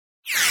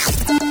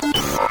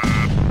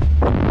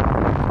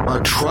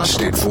a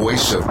trusted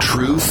voice of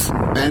truth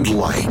and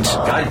light.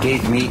 God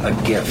gave me a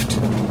gift.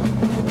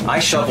 I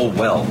shovel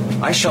well.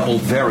 I shovel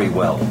very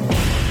well.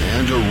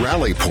 And a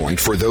rally point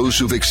for those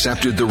who've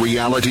accepted the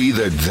reality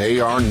that they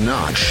are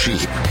not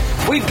sheep.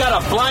 We've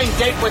got a blind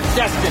date with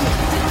destiny.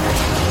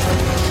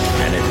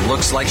 And it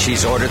looks like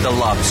she's ordered the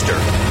lobster.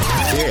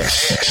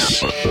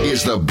 This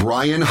is the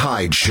Brian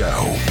Hyde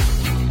Show.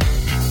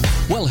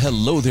 Well,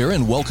 hello there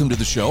and welcome to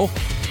the show.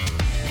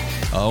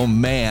 Oh,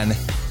 man.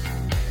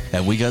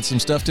 Have we got some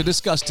stuff to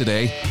discuss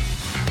today?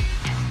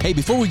 Hey,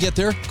 before we get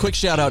there, quick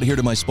shout out here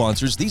to my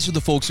sponsors. These are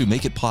the folks who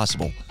make it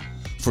possible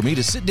for me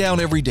to sit down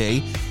every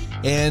day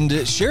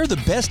and share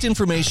the best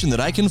information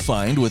that I can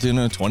find within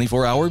a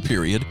 24-hour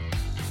period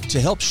to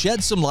help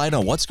shed some light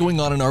on what's going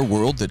on in our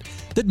world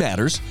that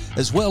matters,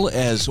 as well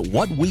as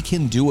what we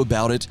can do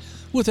about it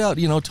without,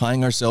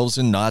 tying ourselves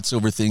in knots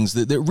over things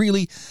that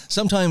really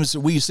sometimes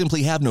we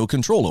simply have no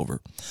control over.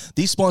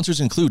 These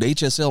sponsors include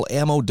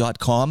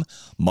hslammo.com,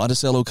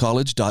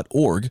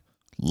 monticellocollege.org,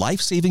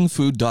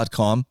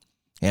 lifesavingfood.com,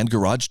 and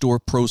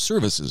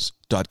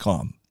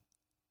garagedoorproservices.com.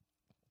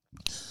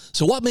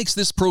 So what makes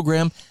this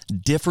program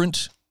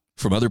different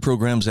from other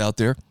programs out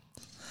there?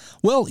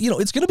 Well,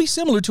 it's going to be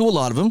similar to a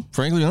lot of them.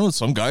 Frankly,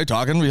 some guy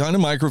talking behind a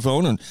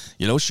microphone and,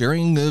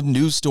 sharing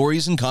news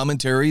stories and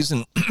commentaries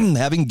and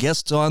having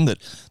guests on that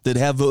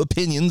have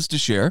opinions to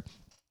share.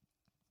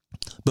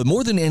 But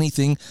more than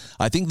anything,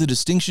 I think the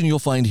distinction you'll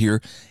find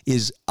here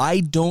is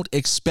I don't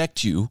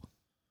expect you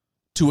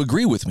to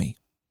agree with me.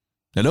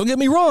 Now, don't get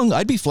me wrong.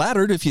 I'd be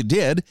flattered if you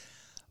did.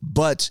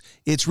 But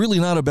it's really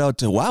not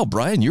about, wow,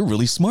 Brian, you're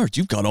really smart.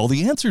 You've got all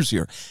the answers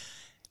here.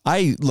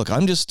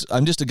 I'm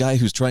just a guy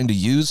who's trying to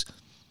use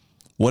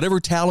whatever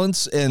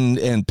talents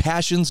and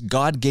passions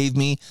God gave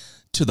me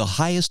to the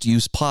highest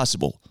use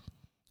possible.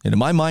 And in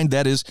my mind,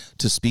 that is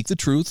to speak the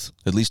truth,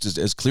 at least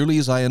as clearly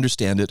as I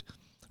understand it,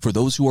 for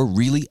those who are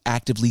really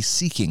actively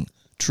seeking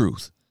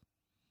truth.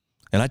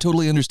 And I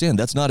totally understand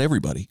that's not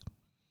everybody.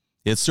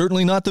 It's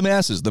certainly not the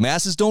masses. The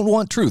masses don't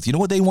want truth. You know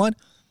what they want?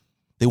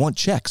 They want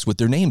checks with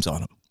their names on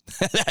them.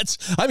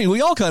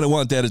 We all kind of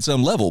want that at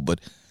some level,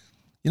 but,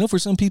 for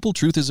some people,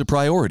 truth is a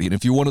priority. And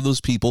if you're one of those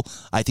people,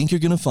 I think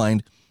you're going to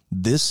find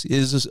this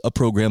is a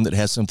program that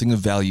has something of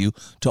value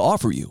to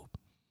offer you.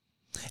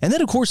 And then,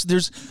 of course,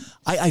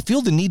 I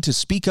feel the need to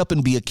speak up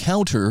and be a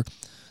counter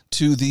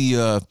to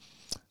the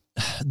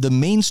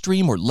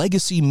mainstream or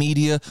legacy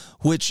media,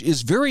 which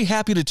is very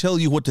happy to tell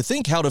you what to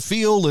think, how to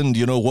feel, and,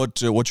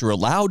 what you're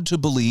allowed to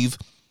believe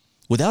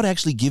without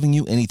actually giving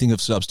you anything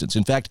of substance.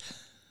 In fact,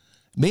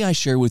 may I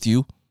share with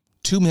you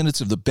 2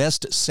 minutes of the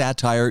best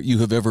satire you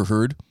have ever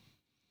heard?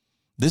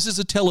 This is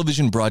a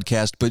television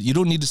broadcast, but you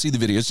don't need to see the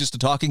video. It's just a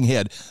talking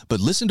head.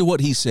 But listen to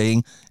what he's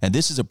saying, and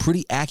this is a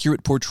pretty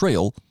accurate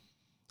portrayal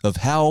of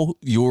how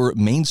your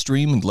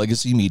mainstream and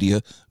legacy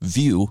media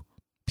view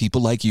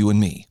people like you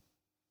and me.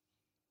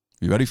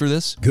 You ready for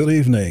this? Good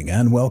evening,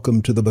 and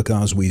welcome to the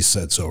Because We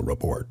Said So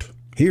report.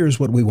 Here's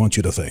what we want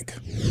you to think.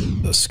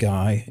 The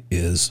sky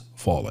is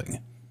falling.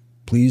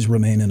 Please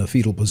remain in a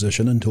fetal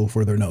position until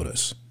further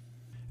notice.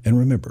 And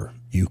remember,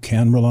 you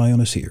can rely on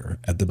us here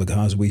at the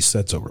Because We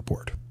Said So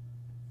report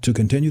to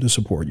continue to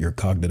support your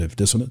cognitive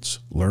dissonance,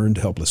 learned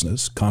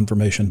helplessness,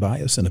 confirmation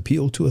bias, and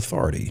appeal to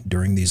authority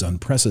during these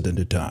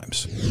unprecedented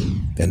times.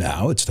 And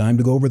now it's time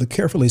to go over the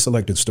carefully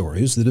selected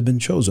stories that have been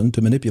chosen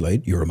to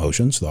manipulate your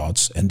emotions,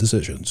 thoughts, and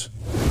decisions.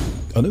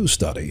 A new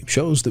study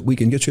shows that we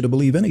can get you to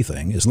believe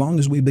anything as long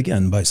as we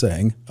begin by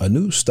saying, a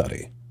new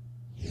study.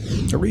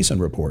 A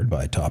recent report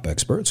by top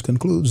experts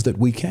concludes that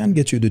we can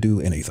get you to do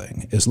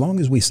anything as long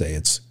as we say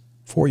it's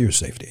for your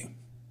safety.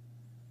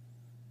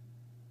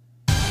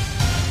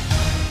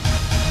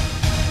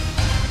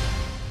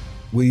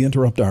 We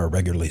interrupt our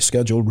regularly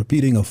scheduled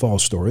repeating of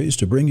false stories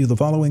to bring you the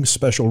following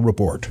special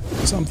report.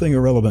 Something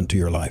irrelevant to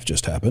your life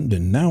just happened,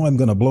 and now I'm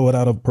going to blow it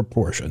out of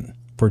proportion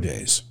for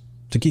days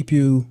to keep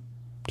you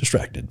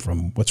distracted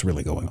from what's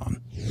really going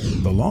on.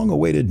 The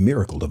long-awaited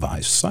miracle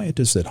device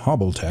scientists at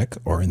Hobbletech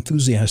are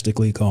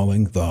enthusiastically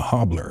calling the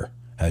Hobbler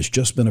has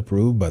just been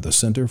approved by the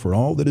Center for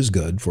All That Is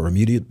Good for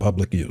immediate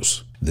public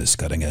use. This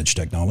cutting-edge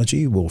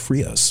technology will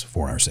free us,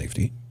 for our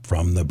safety,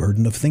 from the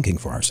burden of thinking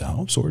for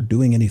ourselves or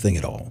doing anything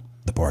at all.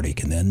 The party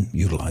can then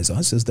utilize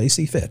us as they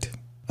see fit.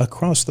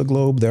 Across the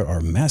globe, there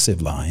are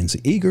massive lines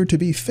eager to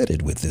be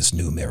fitted with this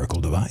new miracle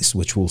device,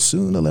 which will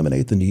soon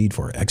eliminate the need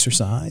for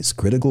exercise,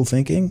 critical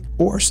thinking,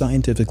 or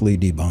scientifically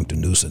debunked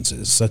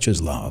nuisances such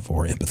as love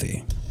or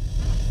empathy.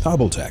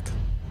 Hobbletech,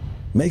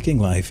 making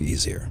life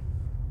easier.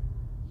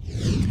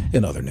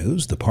 In other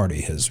news, the party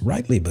has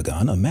rightly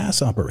begun a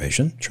mass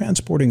operation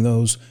transporting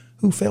those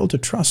who fail to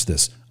trust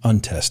this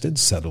untested,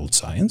 settled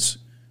science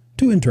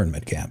to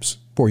internment camps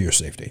for your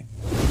safety.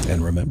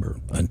 And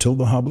remember, until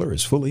the Hobbler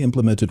is fully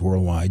implemented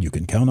worldwide, you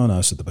can count on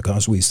us at the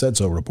Because We Said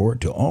So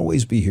report to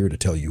always be here to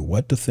tell you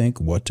what to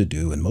think, what to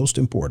do, and most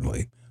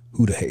importantly,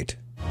 who to hate.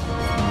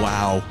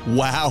 Wow.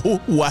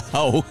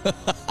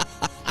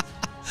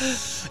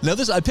 Now,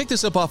 I picked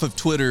this up off of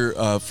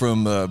Twitter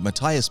from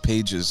Matthias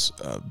Page's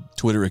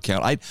Twitter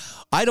account.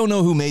 I don't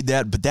know who made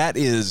that, but that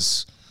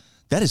is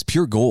That is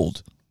pure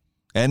gold.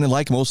 And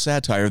like most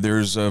satire,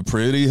 there's a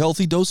pretty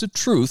healthy dose of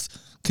truth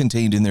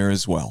contained in there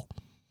as well.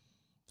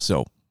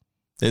 So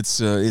it's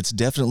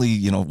definitely,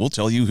 we'll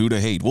tell you who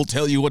to hate. We'll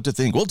tell you what to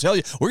think. We're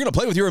going to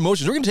play with your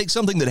emotions. We're going to take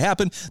something that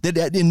happened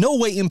that in no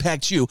way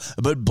impacts you,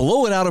 but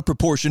blow it out of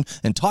proportion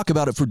and talk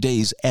about it for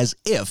days as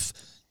if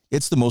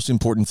it's the most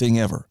important thing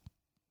ever.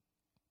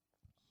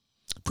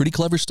 Pretty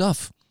clever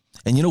stuff.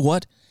 And you know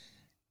what?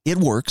 It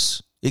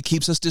works. It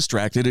keeps us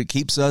distracted. It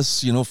keeps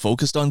us,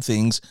 focused on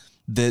things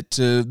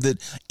that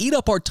eat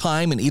up our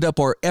time and eat up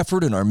our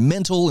effort and our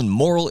mental and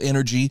moral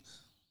energy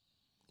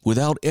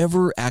without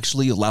ever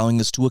actually allowing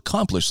us to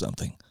accomplish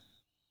something.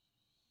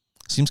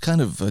 Seems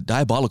kind of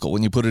diabolical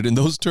when you put it in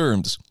those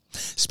terms.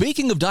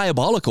 Speaking of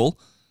diabolical,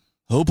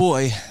 oh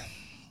boy,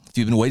 if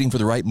you've been waiting for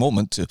the right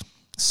moment to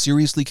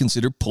seriously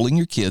consider pulling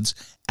your kids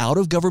out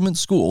of government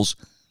schools,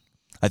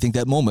 I think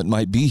that moment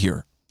might be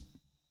here.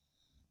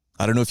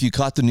 I don't know if you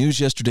caught the news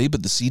yesterday,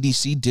 but the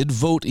CDC did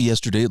vote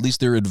yesterday, at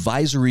least their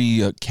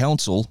advisory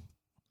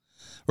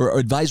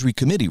advisory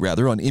committee,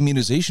 on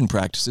immunization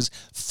practices,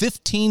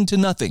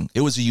 15-0.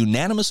 It was a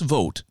unanimous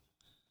vote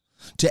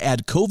to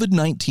add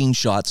COVID-19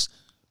 shots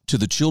to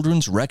the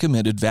children's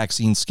recommended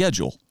vaccine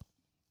schedule.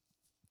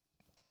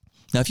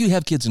 Now, if you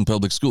have kids in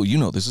public school,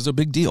 this is a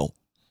big deal.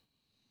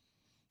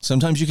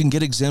 Sometimes you can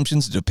get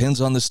exemptions. It depends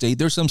on the state.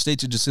 There's some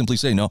states that just simply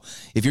say, no,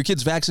 if your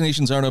kids'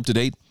 vaccinations aren't up to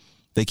date,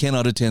 they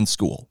cannot attend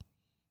school.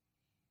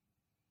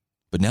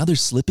 But now they're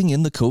slipping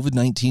in the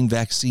COVID-19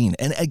 vaccine.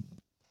 And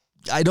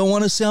I don't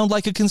want to sound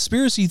like a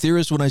conspiracy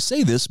theorist when I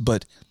say this,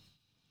 but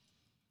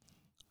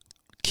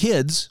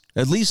kids,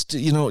 at least,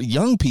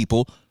 young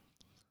people,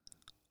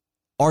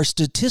 are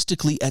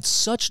statistically at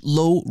such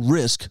low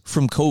risk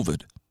from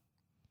COVID.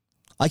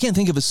 I can't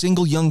think of a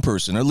single young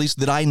person, at least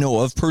that I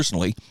know of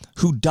personally,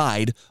 who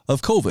died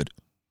of COVID.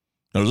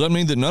 Now, does that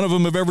mean that none of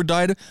them have ever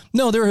died?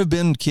 No, there have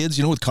been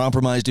kids, with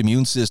compromised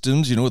immune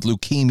systems, with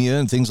leukemia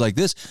and things like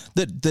this,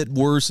 that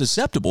were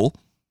susceptible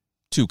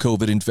to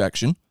COVID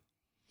infection.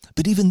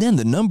 But even then,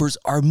 the numbers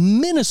are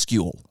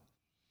minuscule.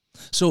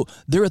 So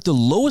they're at the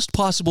lowest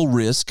possible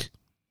risk.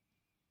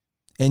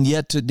 And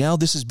yet now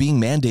this is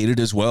being mandated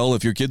as well.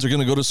 If your kids are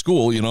going to go to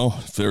school,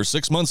 if they're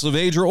 6 months of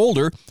age or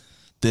older,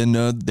 then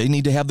they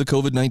need to have the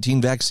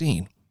COVID-19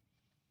 vaccine.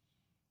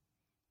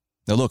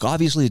 Now, look,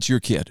 obviously it's your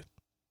kid.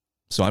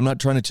 So I'm not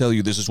trying to tell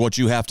you this is what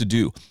you have to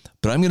do.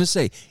 But I'm going to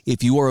say,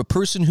 if you are a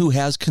person who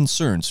has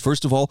concerns,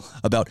 first of all,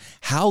 about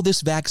how this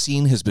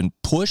vaccine has been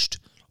pushed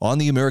on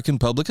the American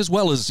public, as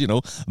well as,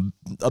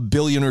 a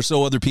billion or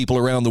so other people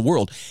around the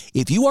world,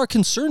 if you are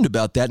concerned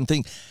about that and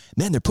think,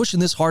 man, they're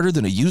pushing this harder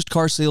than a used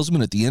car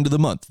salesman at the end of the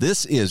month,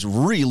 this is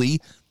really,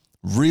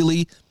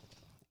 really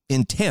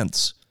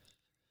intense.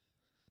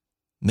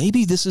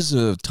 Maybe this is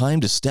a time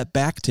to step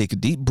back, take a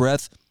deep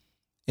breath,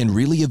 and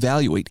really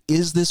evaluate,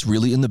 is this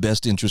really in the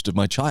best interest of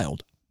my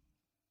child?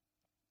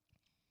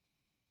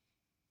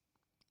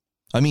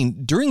 I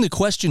mean, during the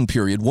question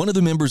period, one of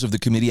the members of the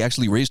committee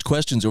actually raised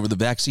questions over the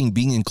vaccine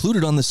being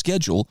included on the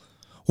schedule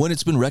when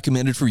it's been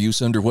recommended for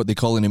use under what they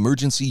call an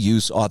emergency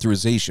use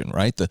authorization,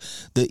 right? The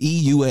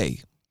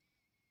EUA.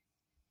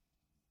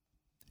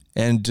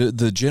 And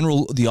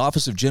the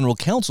Office of General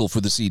Counsel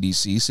for the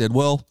CDC said,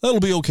 well,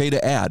 that'll be okay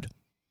to add.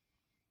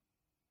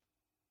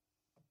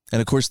 And,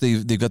 of course,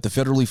 they've got the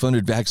federally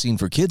funded Vaccine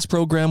for Kids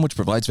program, which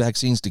provides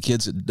vaccines to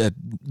kids at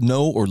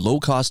no or low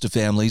cost to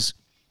families.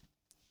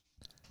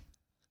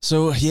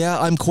 So, yeah,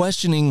 I'm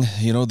questioning,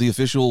 the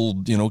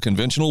official,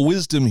 conventional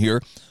wisdom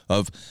here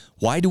of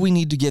why do we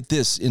need to get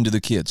this into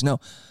the kids? Now,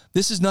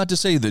 this is not to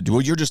say that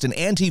you're just an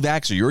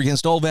anti-vaxxer. You're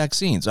against all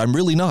vaccines. I'm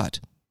really not.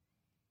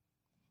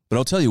 But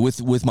I'll tell you,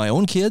 with my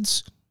own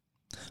kids,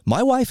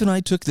 my wife and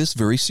I took this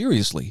very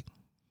seriously.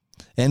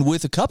 And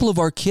with a couple of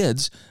our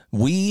kids,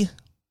 we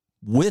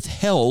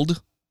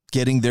withheld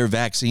getting their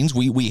vaccines.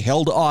 We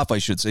held off, I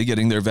should say,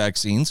 getting their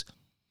vaccines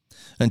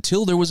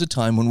until there was a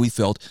time when we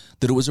felt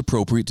that it was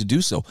appropriate to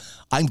do so.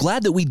 I'm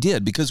glad that we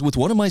did, because with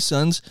one of my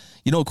sons,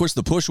 of course,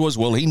 the push was,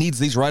 well, he needs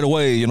these right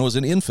away, as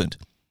an infant.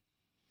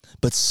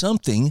 But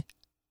something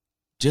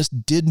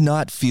just did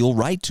not feel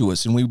right to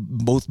us. And we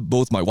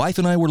both my wife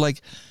and I were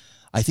like,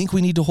 I think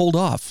we need to hold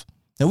off.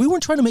 Now, we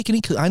weren't trying to make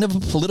any kind of a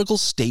political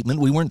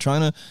statement. We weren't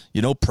trying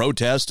to,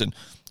 protest and,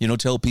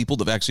 tell people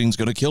the vaccine's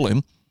going to kill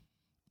him.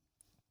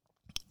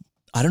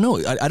 I don't know.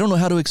 I don't know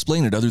how to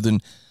explain it other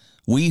than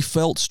we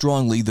felt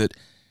strongly that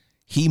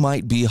he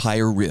might be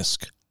higher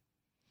risk.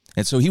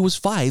 And so he was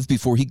 5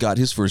 before he got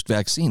his first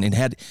vaccine and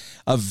had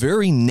a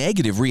very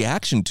negative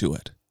reaction to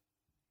it.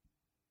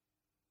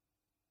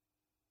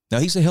 Now,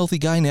 he's a healthy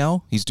guy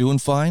now. He's doing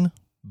fine.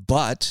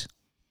 But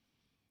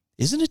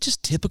isn't it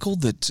just typical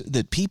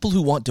that people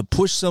who want to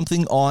push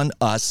something on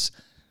us,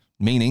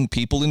 meaning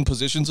people in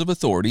positions of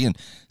authority, and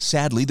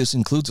sadly this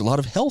includes a lot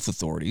of health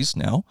authorities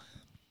now,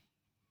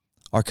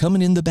 are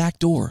coming in the back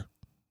door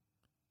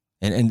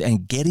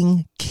and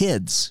getting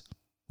kids.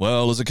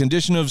 Well, as a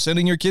condition of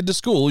sending your kid to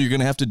school, you're going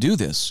to have to do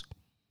this.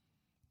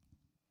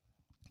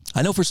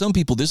 I know for some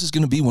people, this is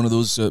going to be one of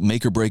those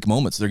make or break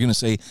moments. They're going to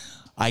say,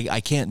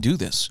 I can't do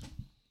this.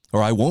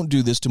 or I won't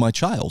do this to my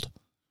child.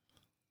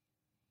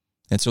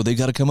 And so they've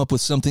got to come up with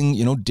something,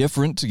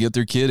 different to get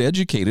their kid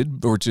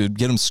educated, or to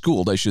get them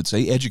schooled, I should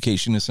say.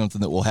 Education is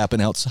something that will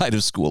happen outside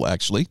of school,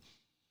 actually.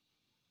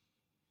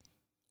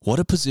 What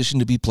a position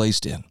to be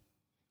placed in.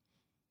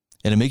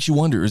 And it makes you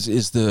wonder,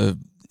 is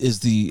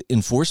the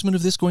enforcement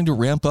of this going to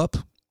ramp up?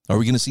 Are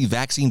we going to see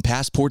vaccine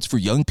passports for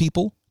young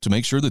people to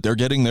make sure that they're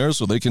getting there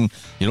so they can,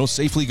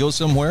 safely go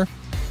somewhere?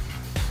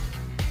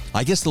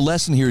 I guess the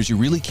lesson here is you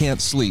really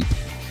can't sleep,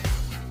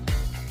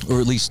 or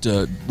at least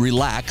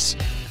relax,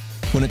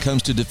 when it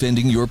comes to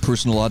defending your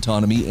personal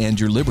autonomy and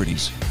your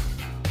liberties.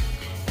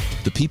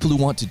 The people who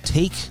want to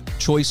take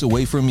choice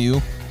away from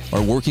you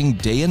are working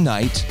day and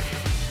night,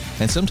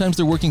 and sometimes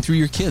they're working through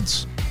your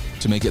kids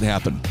to make it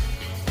happen.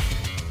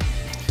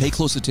 Pay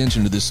close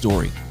attention to this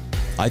story.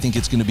 I think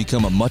it's going to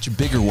become a much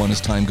bigger one as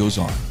time goes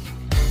on.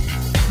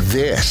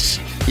 This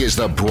is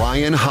The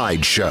Brian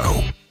Hyde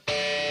Show.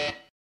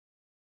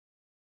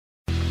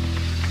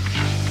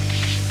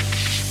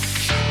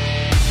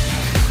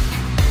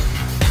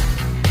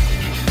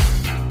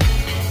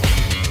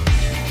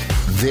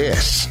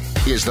 This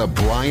is The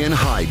Brian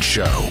Hyde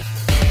Show.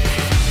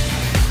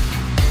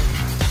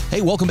 Hey,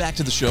 welcome back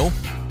to the show.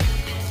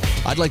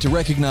 I'd like to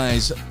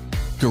recognize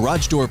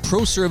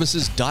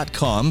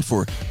GarageDoorProServices.com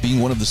for being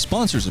one of the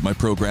sponsors of my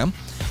program.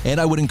 And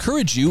I would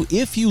encourage you,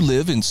 if you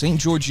live in St.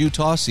 George,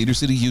 Utah, Cedar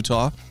City,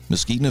 Utah,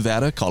 Mesquite,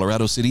 Nevada,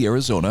 Colorado City,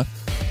 Arizona,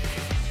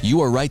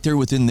 you are right there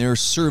within their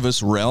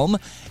service realm.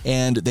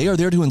 And they are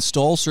there to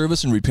install,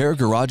 service, and repair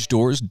garage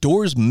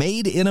doors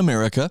made in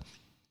America.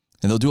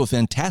 And they'll do a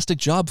fantastic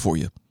job for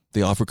you.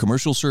 They offer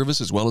commercial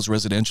service as well as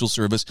residential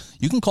service.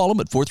 You can call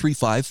them at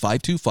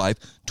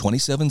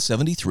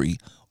 435-525-2773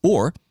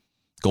 or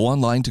go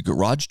online to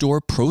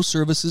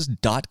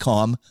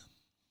GarageDoorProServices.com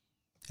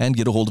and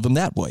get a hold of them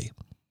that way.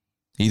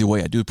 Either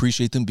way, I do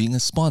appreciate them being a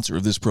sponsor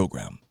of this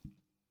program.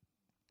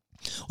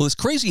 Well, it's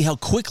crazy how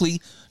quickly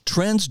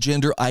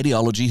transgender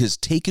ideology has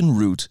taken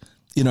root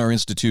in our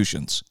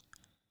institutions.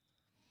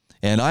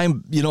 And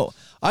I'm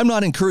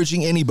not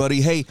encouraging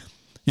anybody, hey,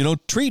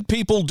 treat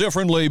people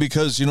differently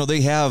because,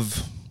 they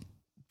have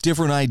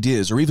different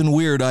ideas or even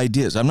weird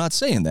ideas. I'm not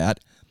saying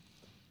that.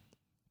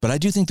 But I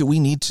do think that we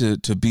need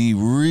to be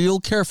real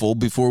careful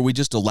before we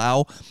just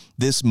allow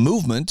this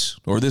movement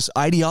or this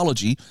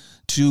ideology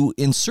to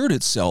insert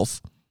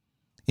itself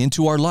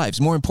into our lives,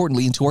 more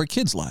importantly, into our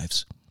kids'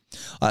 lives.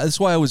 That's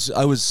why I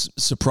was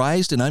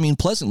surprised, and I mean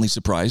pleasantly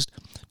surprised,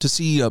 to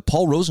see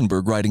Paul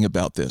Rosenberg writing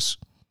about this.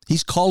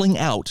 He's calling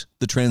out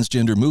the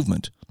transgender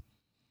movement.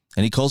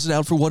 And he calls it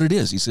out for what it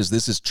is. He says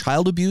this is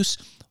child abuse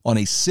on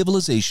a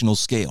civilizational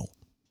scale.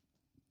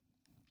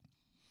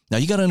 Now,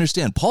 you got to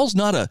understand,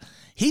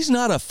 he's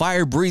not a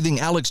fire-breathing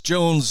Alex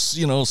Jones,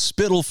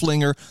 spittle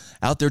flinger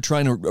out there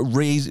trying to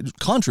raise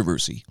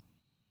controversy.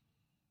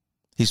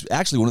 He's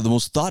actually one of the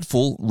most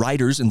thoughtful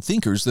writers and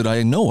thinkers that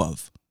I know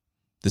of.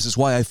 This is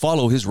why I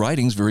follow his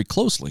writings very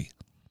closely.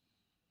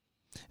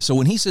 So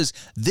when he says,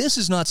 this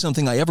is not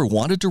something I ever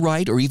wanted to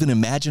write or even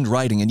imagined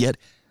writing, and yet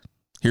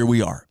here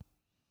we are.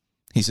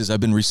 He says, I've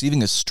been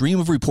receiving a stream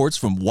of reports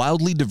from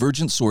wildly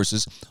divergent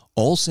sources,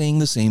 all saying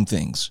the same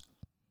things.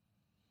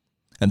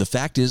 And the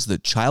fact is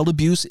that child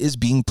abuse is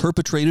being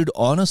perpetrated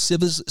on a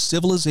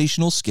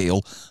civilizational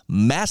scale,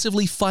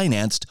 massively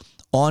financed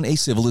on a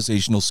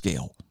civilizational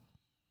scale.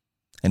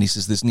 And he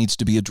says this needs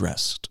to be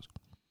addressed.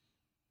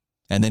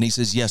 And then he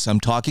says, yes, I'm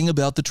talking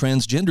about the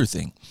transgender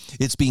thing.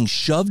 It's being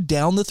shoved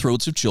down the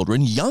throats of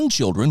children, young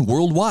children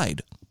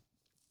worldwide.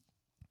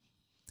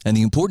 And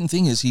the important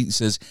thing is, he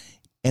says,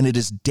 and it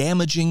is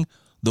damaging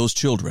those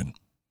children.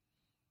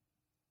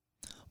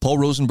 Paul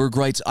Rosenberg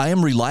writes, I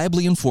am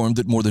reliably informed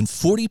that more than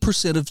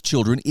 40% of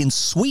children in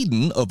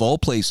Sweden, of all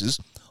places,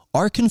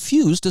 are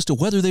confused as to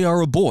whether they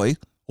are a boy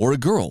or a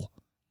girl.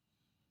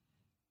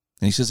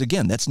 And he says,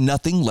 again, that's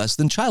nothing less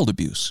than child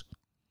abuse.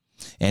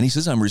 And he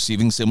says, I'm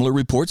receiving similar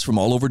reports from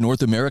all over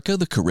North America,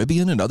 the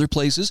Caribbean, and other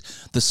places.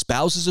 The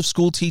spouses of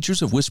school teachers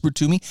have whispered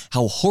to me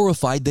how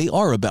horrified they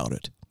are about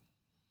it.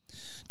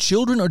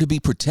 Children are to be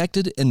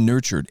protected and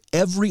nurtured.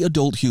 Every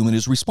adult human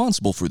is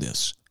responsible for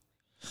this.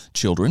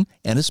 Children,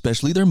 and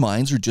especially their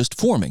minds, are just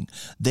forming.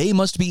 They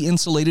must be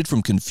insulated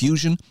from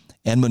confusion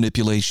and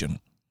manipulation.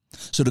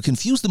 So to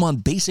confuse them on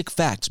basic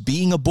facts,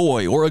 being a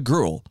boy or a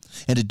girl,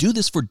 and to do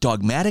this for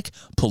dogmatic,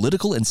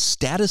 political, and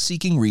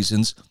status-seeking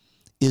reasons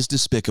is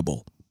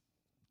despicable.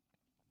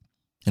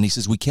 And he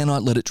says we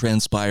cannot let it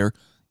transpire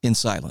in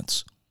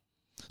silence.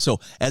 So,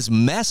 as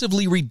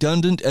massively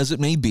redundant as it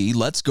may be,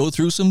 let's go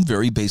through some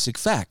very basic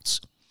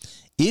facts.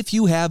 If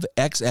you have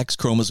XX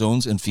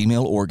chromosomes and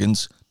female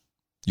organs,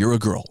 you're a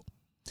girl.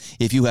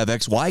 If you have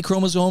XY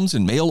chromosomes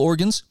and male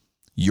organs,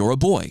 you're a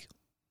boy.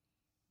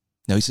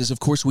 Now, he says, of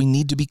course, we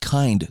need to be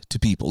kind to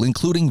people,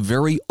 including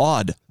very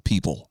odd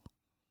people.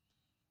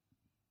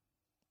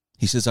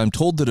 He says, I'm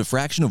told that a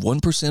fraction of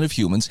 1% of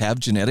humans have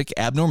genetic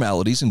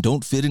abnormalities and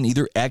don't fit in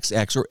either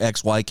XX or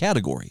XY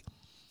category.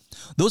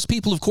 Those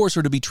people, of course,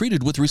 are to be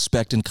treated with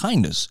respect and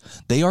kindness.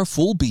 They are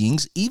full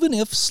beings, even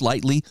if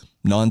slightly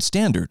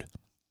non-standard.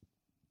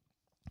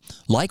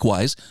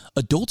 Likewise,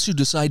 adults who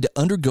decide to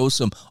undergo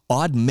some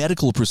odd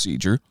medical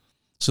procedure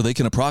so they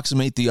can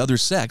approximate the other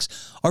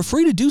sex are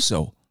free to do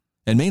so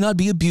and may not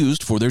be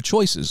abused for their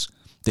choices.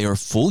 They are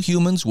full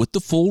humans with the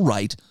full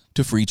right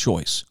to free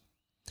choice.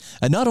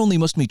 And not only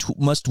must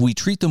we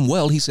treat them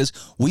well, he says,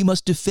 we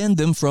must defend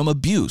them from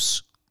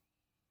abuse.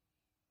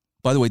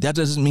 By the way, that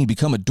doesn't mean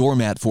become a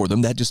doormat for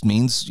them. That just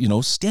means,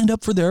 stand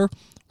up for their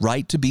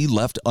right to be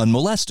left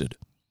unmolested.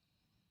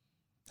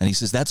 And he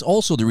says that's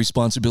also the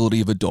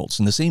responsibility of adults.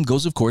 And the same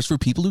goes, of course, for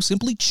people who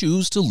simply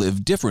choose to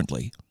live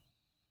differently.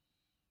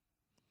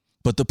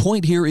 But the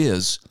point here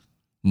is,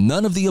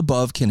 none of the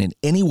above can in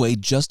any way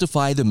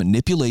justify the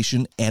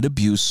manipulation and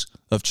abuse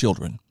of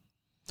children.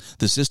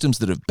 The systems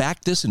that have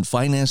backed this and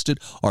financed it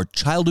are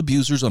child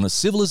abusers on a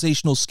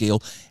civilizational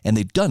scale, and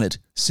they've done it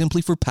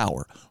simply for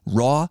power.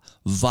 Raw,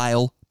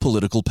 vile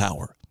political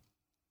power.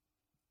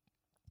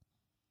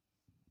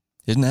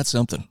 Isn't that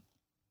something?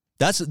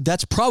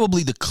 That's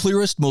probably the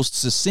clearest, most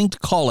succinct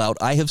call-out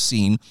I have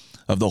seen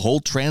of the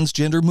whole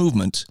transgender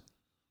movement.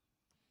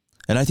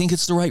 And I think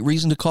it's the right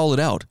reason to call it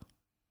out.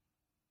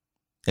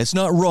 It's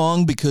not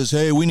wrong because,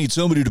 hey, we need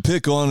somebody to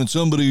pick on and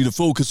somebody to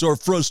focus our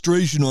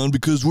frustration on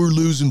because we're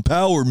losing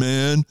power,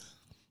 man.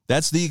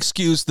 That's the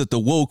excuse that the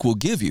woke will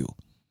give you.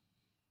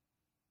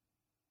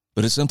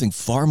 But it's something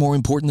far more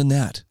important than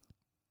that.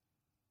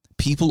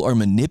 People are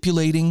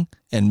manipulating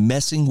and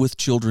messing with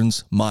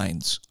children's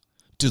minds,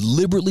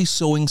 deliberately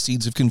sowing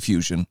seeds of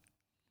confusion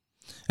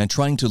and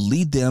trying to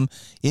lead them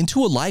into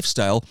a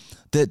lifestyle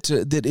that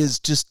is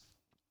just,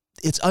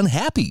 it's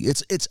unhappy.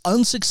 It's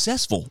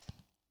unsuccessful.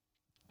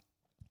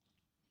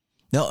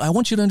 Now, I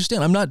want you to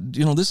understand, I'm not,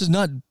 this is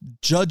not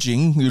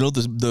judging,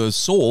 the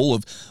soul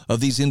of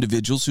these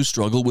individuals who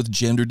struggle with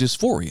gender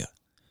dysphoria.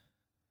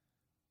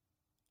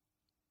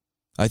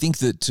 I think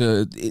that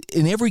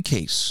in every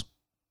case,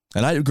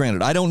 and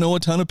granted, I don't know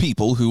a ton of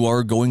people who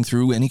are going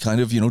through any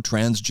kind of,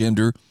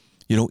 transgender,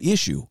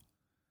 issue.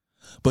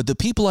 But the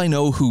people I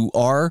know who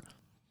are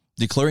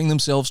declaring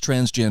themselves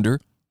transgender,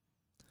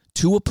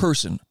 to a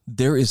person,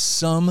 there is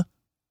some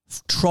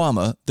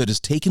trauma that has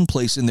taken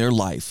place in their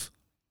life.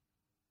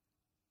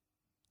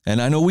 And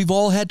I know we've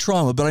all had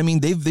trauma, but I mean,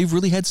 they've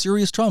really had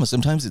serious trauma.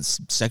 Sometimes it's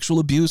sexual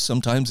abuse.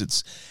 Sometimes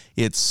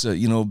it's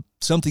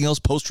something else,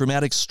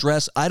 post-traumatic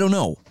stress. I don't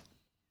know.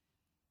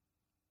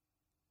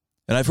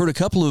 And I've heard a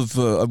couple of,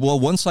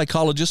 one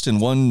psychologist and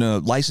one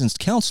licensed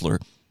counselor,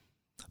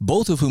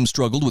 both of whom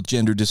struggled with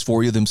gender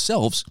dysphoria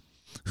themselves,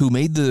 who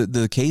made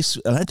the case,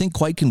 and I think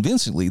quite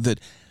convincingly, that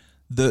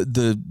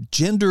the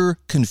gender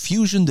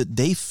confusion that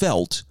they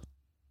felt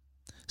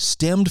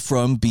stemmed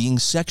from being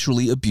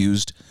sexually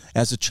abused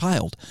as a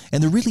child.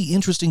 And the really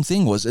interesting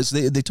thing was, as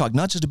they talked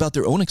not just about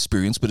their own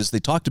experience, but as they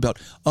talked about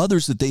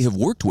others that they have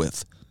worked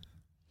with,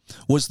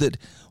 was that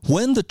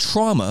when the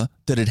trauma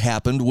that had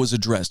happened was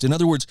addressed, in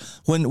other words,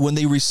 when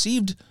they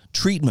received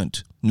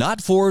treatment,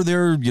 not for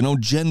their,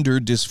 gender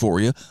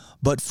dysphoria,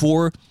 but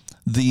for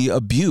the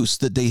abuse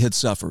that they had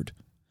suffered,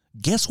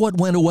 guess what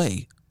went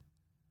away?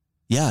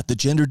 Yeah, the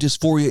gender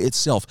dysphoria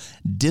itself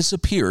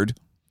disappeared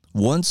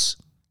once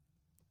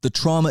the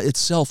trauma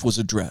itself was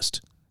addressed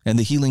and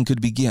the healing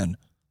could begin.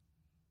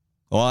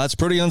 Well, that's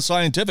pretty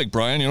unscientific,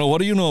 Brian. What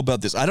do you know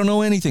about this? I don't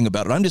know anything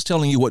about it. I'm just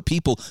telling you what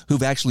people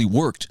who've actually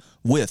worked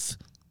with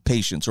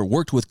patients or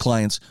worked with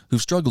clients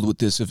who've struggled with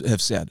this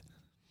have said.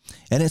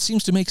 And it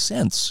seems to make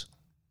sense.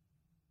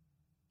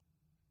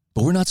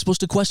 But we're not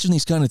supposed to question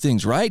these kind of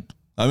things, right?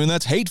 I mean,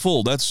 that's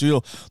hateful. That's,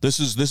 this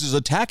is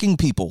attacking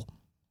people.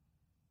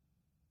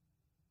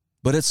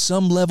 But at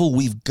some level,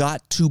 we've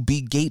got to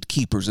be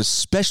gatekeepers,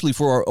 especially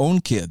for our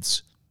own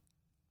kids.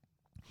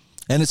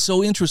 And it's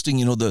so interesting,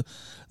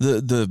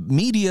 the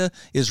media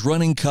is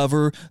running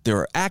cover. There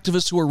are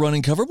activists who are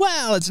running cover.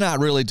 Well, it's not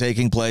really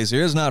taking place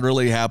here. It's not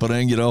really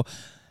happening,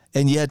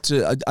 And yet,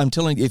 I'm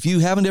telling you, if you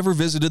haven't ever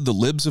visited the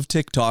Libs of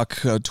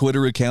TikTok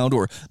Twitter account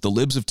or the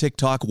Libs of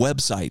TikTok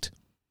website,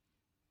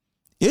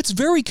 it's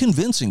very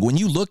convincing when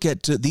you look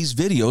at these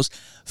videos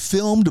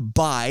filmed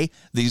by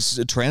these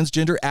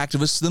transgender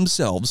activists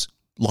themselves,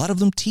 a lot of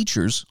them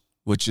teachers,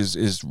 which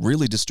is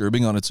really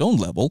disturbing on its own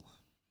level,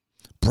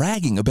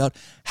 bragging about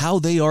how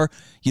they are,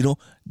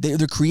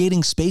 they're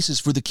creating spaces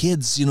for the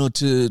kids,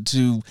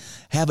 to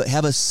have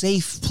a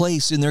safe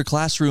place in their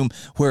classroom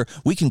where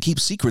we can keep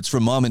secrets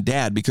from mom and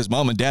dad because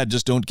mom and dad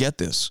just don't get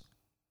this.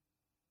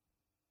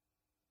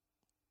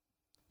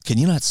 Can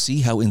you not see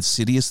how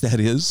insidious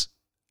that is?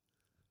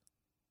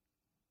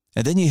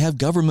 And then you have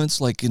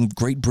governments like in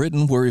Great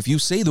Britain where if you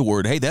say the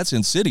word, hey, that's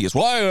insidious.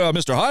 Why,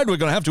 Mr. Hyde, we're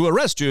going to have to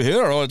arrest you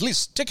here or at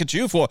least ticket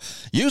you for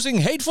using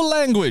hateful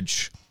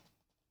language.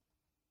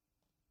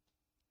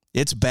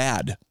 It's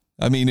bad.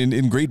 I mean,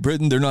 in Great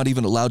Britain, they're not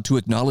even allowed to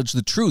acknowledge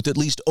the truth, at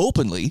least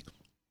openly.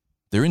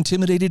 They're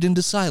intimidated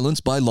into silence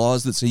by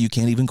laws that say you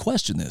can't even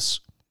question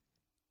this.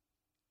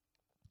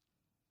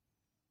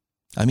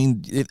 I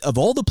mean, of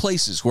all the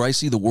places where I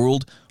see the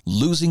world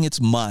losing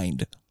its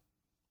mind,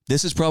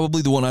 this is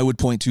probably the one I would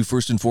point to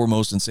first and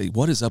foremost and say,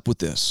 what is up with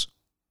this?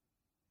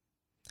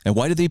 And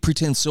why do they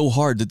pretend so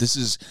hard that this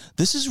is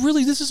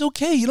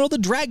okay? You know, the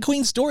drag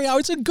queen story hour,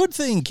 it's a good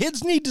thing.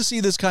 Kids need to see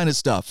this kind of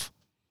stuff.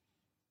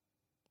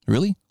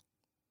 Really?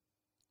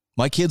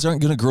 My kids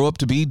aren't going to grow up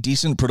to be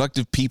decent,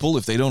 productive people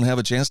if they don't have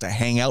a chance to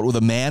hang out with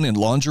a man in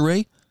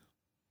lingerie?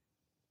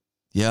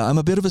 Yeah, I'm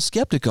a bit of a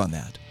skeptic on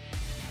that.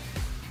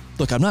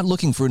 Look, I'm not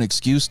looking for an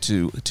excuse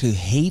to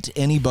hate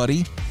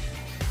anybody.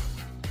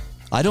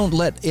 I don't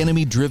let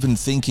enemy-driven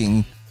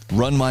thinking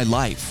run my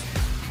life.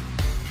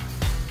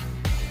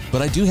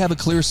 But I do have a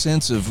clear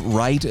sense of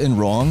right and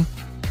wrong.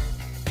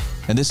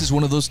 And this is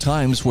one of those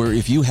times where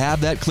if you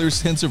have that clear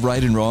sense of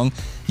right and wrong,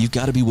 you've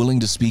got to be willing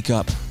to speak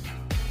up.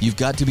 You've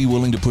got to be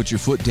willing to put your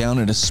foot down,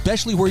 and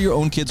especially where your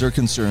own kids are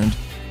concerned,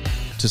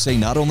 to say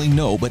not only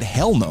no, but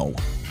hell no.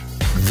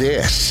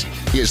 This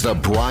is The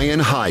Brian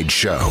Hyde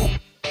Show.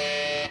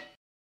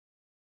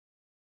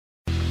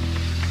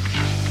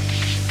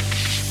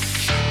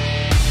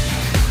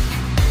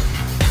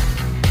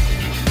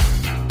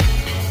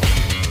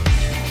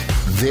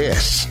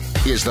 This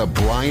is The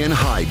Brian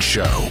Hyde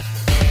Show.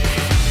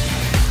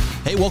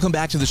 Hey, welcome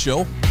back to the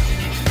show.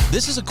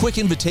 This is a quick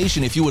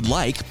invitation. If you would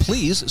like,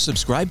 please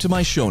subscribe to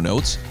my show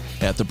notes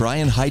at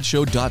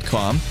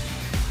thebrianhydeshow.com.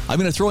 I'm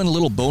going to throw in a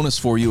little bonus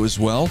for you as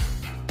well.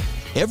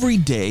 Every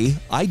day,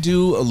 I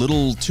do a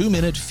little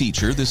 2-minute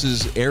feature. This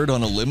is aired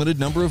on a limited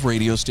number of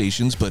radio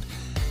stations, but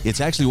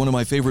it's actually one of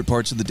my favorite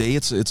parts of the day.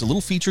 It's a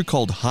little feature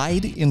called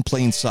Hide in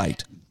Plain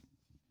Sight.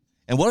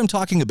 And what I'm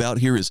talking about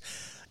here is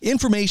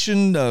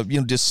information,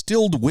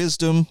 distilled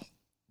wisdom,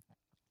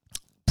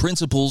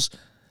 principles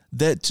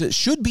that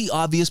should be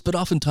obvious, but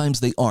oftentimes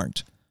they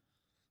aren't.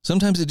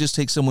 Sometimes it just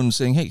takes someone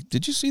saying, hey,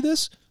 did you see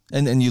this?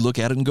 And then you look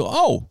at it and go,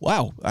 oh,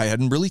 wow, I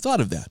hadn't really thought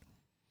of that.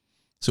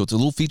 So it's a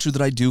little feature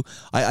that I do.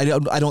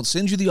 I don't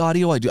send you the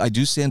audio. I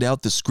do send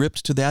out the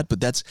script to that, but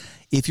that's,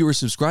 if you're a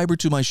subscriber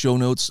to my show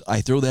notes,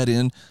 I throw that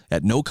in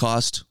at no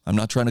cost. I'm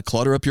not trying to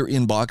clutter up your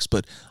inbox,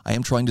 but I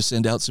am trying to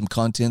send out some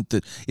content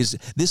that is,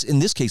 in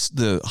this case,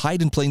 the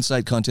Hide in Plain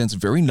Sight content is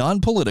very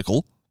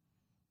non-political.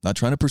 Not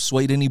trying to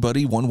persuade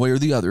anybody one way or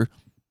the other,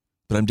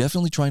 but I'm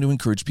definitely trying to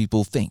encourage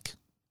people to think.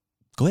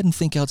 Go ahead and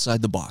think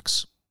outside the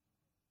box.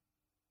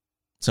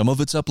 Some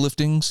of it's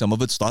uplifting, some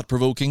of it's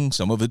thought-provoking,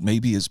 some of it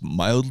maybe is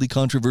mildly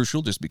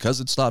controversial just because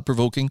it's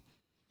thought-provoking,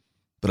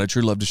 but I'd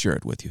sure love to share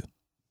it with you.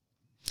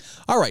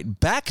 All right,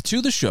 back to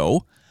the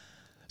show.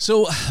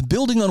 So,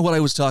 building on what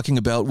I was talking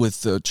about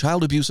with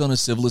child abuse on a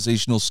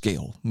civilizational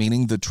scale,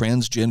 meaning the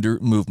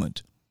transgender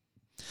movement,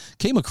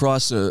 came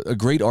across a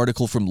great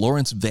article from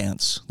Lawrence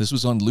Vance. This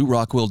was on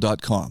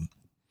LewRockwell.com.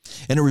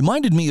 And it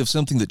reminded me of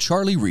something that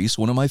Charlie Reese,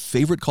 one of my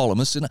favorite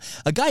columnists, and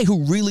a guy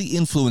who really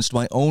influenced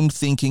my own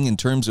thinking in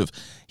terms of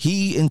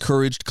he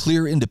encouraged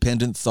clear,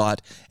 independent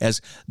thought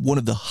as one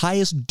of the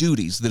highest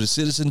duties that a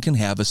citizen can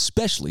have,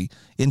 especially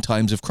in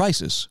times of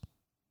crisis.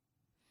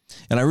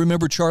 And I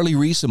remember Charlie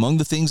Reese, among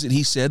the things that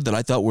he said that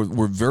I thought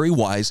were very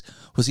wise,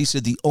 was he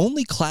said the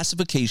only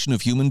classification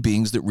of human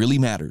beings that really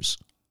matters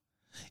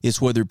is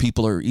whether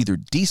people are either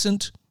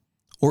decent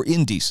or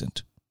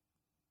indecent.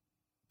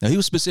 Now, he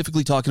was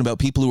specifically talking about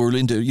people who are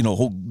into,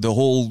 the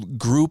whole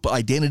group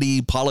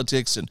identity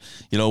politics and,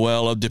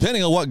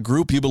 depending on what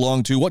group you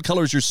belong to, what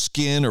color is your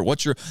skin or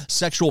what's your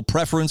sexual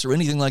preference or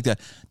anything like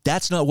that.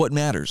 That's not what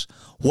matters.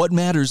 What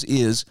matters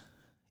is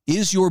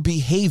your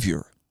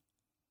behavior,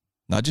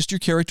 not just your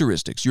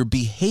characteristics, your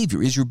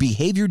behavior. Is your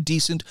behavior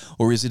decent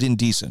or is it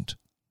indecent?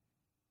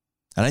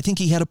 And I think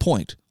he had a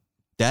point.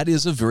 That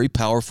is a very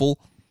powerful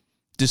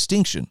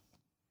distinction.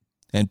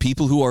 And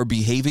people who are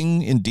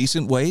behaving in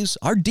decent ways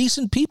are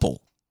decent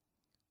people.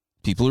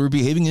 People who are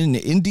behaving in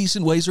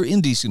indecent ways are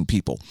indecent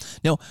people.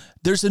 Now,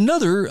 there's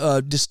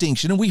another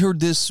distinction, and we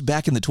heard this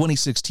back in the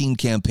 2016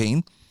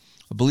 campaign.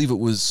 I believe it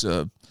was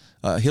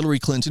Hillary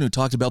Clinton who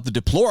talked about the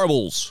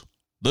deplorables.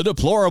 The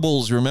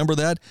deplorables, remember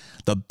that?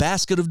 The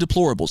basket of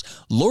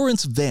deplorables.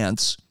 Lawrence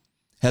Vance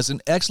has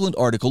an excellent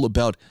article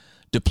about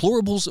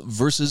deplorables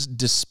versus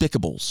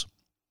despicables.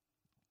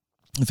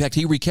 In fact,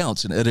 he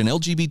recounts at an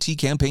LGBT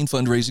campaign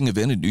fundraising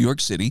event in New York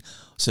City,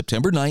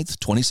 September 9th,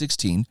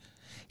 2016,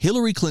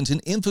 Hillary Clinton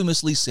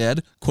infamously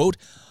said, quote,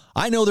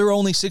 I know there are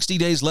only 60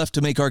 days left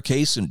to make our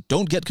case, and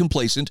don't get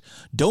complacent.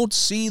 Don't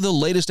see the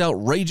latest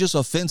outrageous,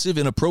 offensive,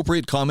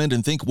 inappropriate comment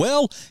and think,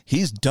 well,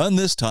 he's done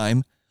this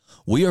time.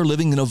 We are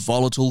living in a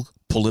volatile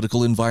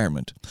political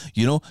environment.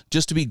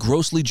 Just to be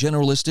grossly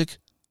generalistic,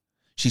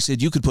 she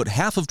said you could put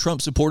half of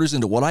Trump supporters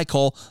into what I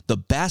call the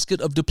basket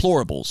of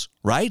deplorables,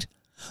 right?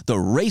 The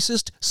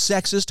racist,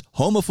 sexist,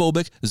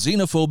 homophobic,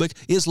 xenophobic,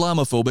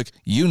 Islamophobic,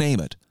 you name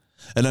it.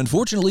 And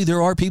unfortunately,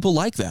 there are people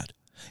like that.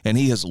 And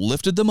he has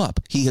lifted them up.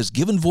 He has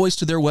given voice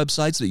to their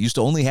websites that used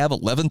to only have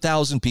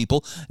 11,000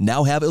 people,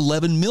 now have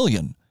 11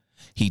 million.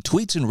 He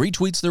tweets and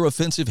retweets their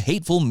offensive,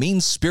 hateful,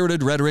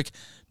 mean-spirited rhetoric.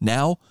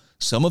 Now,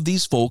 some of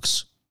these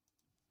folks,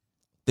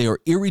 they are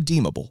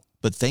irredeemable,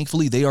 but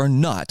thankfully they are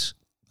not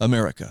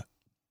America.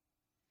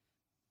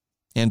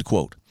 End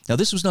quote. Now,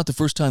 this was not the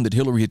first time that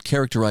Hillary had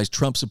characterized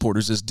Trump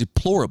supporters as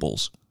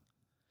deplorables.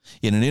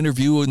 In an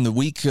interview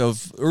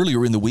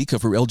earlier in the week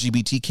of her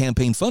LGBT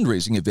campaign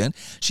fundraising event,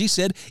 she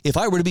said, "If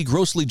I were to be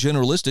grossly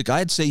generalistic,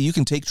 I'd say you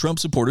can take Trump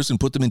supporters and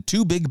put them in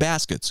two big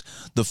baskets.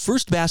 The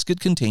first basket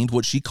contained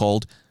what she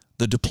called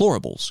the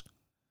deplorables."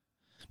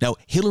 Now,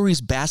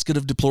 Hillary's basket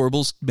of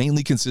deplorables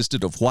mainly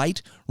consisted of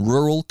white,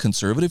 rural,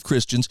 conservative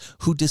Christians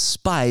who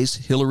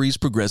despised Hillary's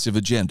progressive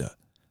agenda.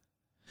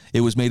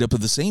 It was made up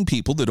of the same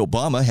people that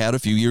Obama had a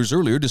few years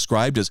earlier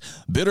described as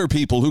bitter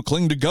people who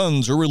cling to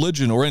guns or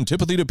religion or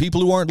antipathy to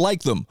people who aren't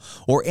like them,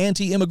 or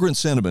anti-immigrant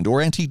sentiment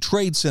or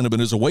anti-trade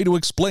sentiment as a way to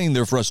explain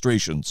their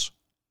frustrations.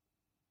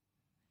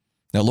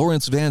 Now,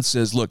 Lawrence Vance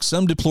says, look,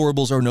 some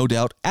deplorables are no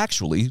doubt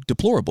actually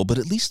deplorable, but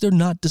at least they're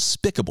not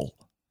despicable.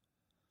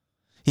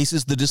 He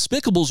says the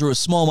despicables are a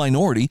small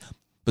minority,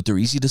 but they're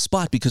easy to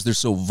spot because they're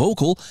so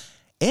vocal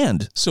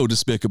and so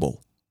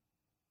despicable.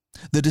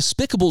 The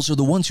despicables are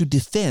the ones who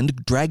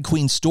defend drag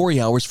queen story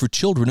hours for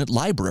children at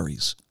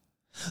libraries.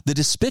 The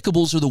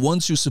despicables are the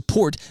ones who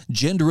support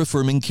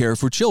gender-affirming care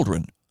for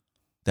children.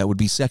 That would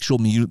be sexual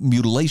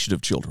mutilation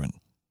of children.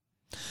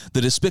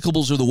 The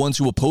despicables are the ones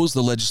who oppose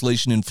the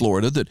legislation in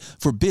Florida that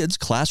forbids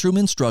classroom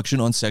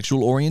instruction on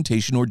sexual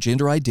orientation or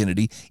gender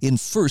identity in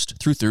 1st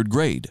through 3rd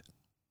grade.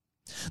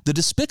 The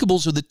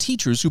despicables are the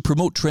teachers who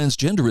promote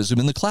transgenderism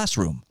in the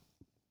classroom.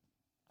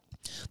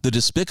 The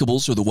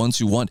despicables are the ones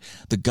who want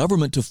the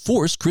government to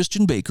force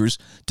Christian bakers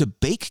to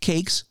bake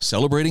cakes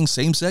celebrating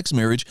same-sex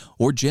marriage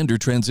or gender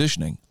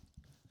transitioning.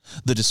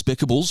 The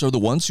despicables are the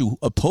ones who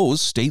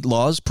oppose state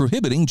laws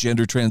prohibiting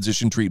gender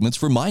transition treatments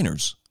for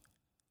minors.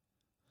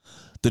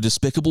 The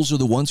despicables are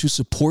the ones who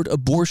support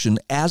abortion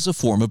as a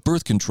form of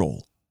birth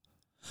control.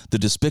 The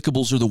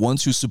despicables are the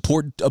ones who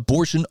support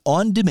abortion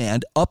on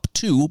demand up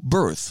to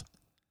birth.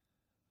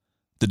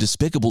 The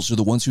despicables are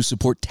the ones who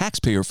support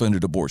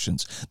taxpayer-funded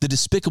abortions. The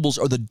despicables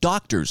are the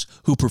doctors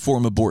who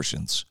perform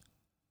abortions.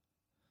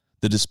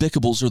 The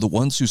despicables are the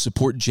ones who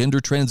support gender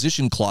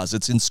transition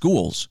closets in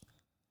schools.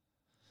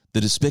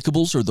 The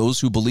despicables are those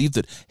who believe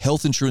that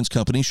health insurance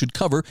companies should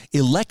cover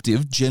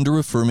elective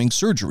gender-affirming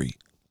surgery.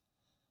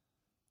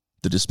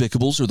 The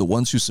despicables are the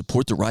ones who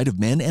support the right of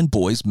men and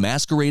boys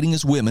masquerading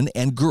as women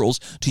and girls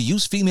to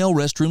use female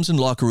restrooms and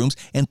locker rooms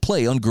and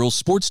play on girls'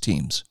 sports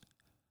teams.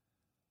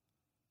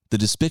 The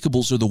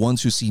despicables are the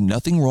ones who see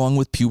nothing wrong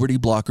with puberty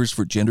blockers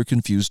for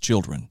gender-confused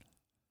children.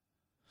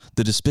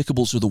 The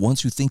despicables are the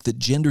ones who think that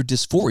gender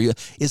dysphoria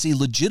is a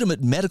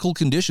legitimate medical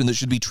condition that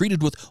should be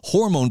treated with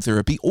hormone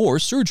therapy or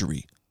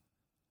surgery.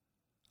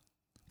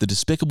 The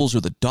despicables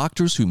are the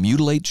doctors who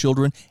mutilate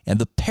children and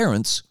the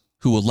parents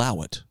who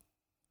allow it.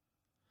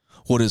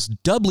 What is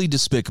doubly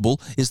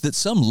despicable is that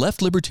some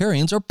left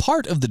libertarians are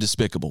part of the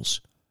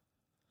despicables.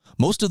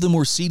 Most of them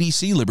were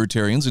CDC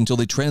libertarians until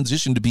they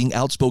transitioned to being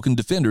outspoken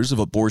defenders of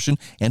abortion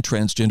and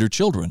transgender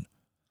children.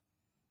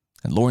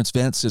 And Lawrence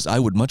Vance says, I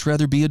would much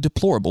rather be a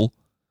deplorable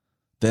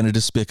than a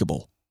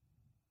despicable.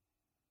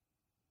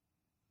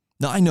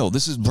 Now, I know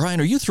this is, Brian,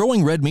 are you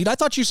throwing red meat? I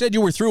thought you said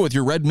you were through with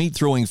your red meat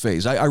throwing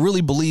phase. I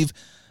really believe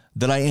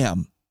that I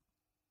am.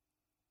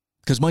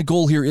 Because my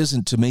goal here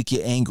isn't to make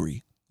you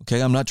angry.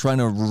 Okay, I'm not trying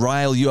to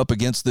rile you up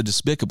against the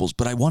despicables,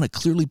 but I want to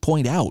clearly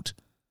point out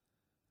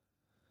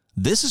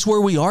this is where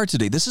we are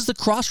today. This is the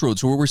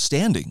crossroads where we're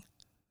standing.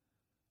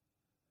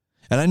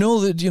 And I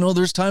know that,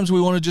 there's times we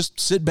want to just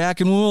sit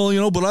back and,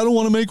 but I don't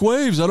want to make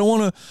waves. I don't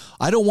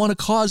want to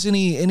cause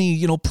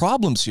any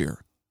problems here.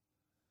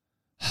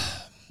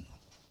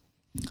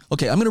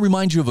 Okay, I'm going to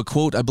remind you of a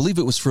quote. I believe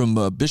it was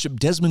from Bishop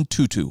Desmond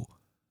Tutu,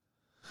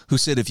 who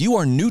said, if you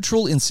are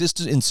neutral in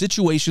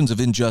situations of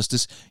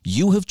injustice,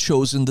 you have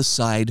chosen the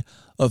side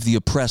of the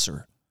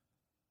oppressor.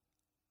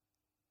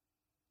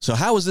 So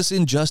how is this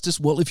injustice?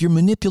 Well, if you're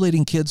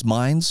manipulating kids'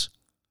 minds,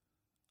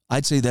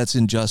 I'd say that's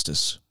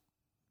injustice.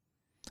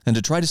 And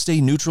to try to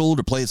stay neutral,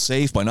 to play it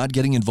safe by not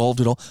getting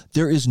involved at all,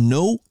 there is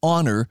no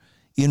honor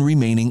in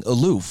remaining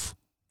aloof.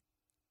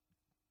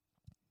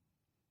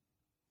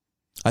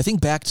 I think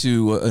back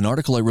to an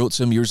article I wrote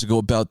some years ago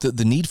about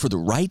the need for the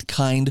right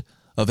kind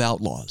of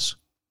outlaws.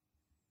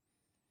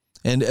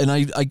 And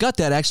I got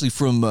that actually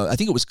from, I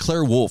think it was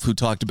Claire Wolfe who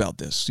talked about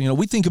this.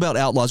 We think about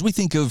outlaws. We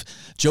think of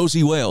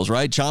Josie Wales,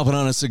 right? Chomping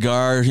on a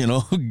cigar,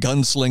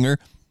 gunslinger.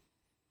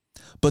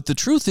 But the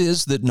truth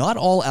is that not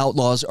all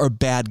outlaws are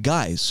bad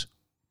guys.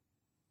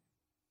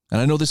 And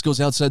I know this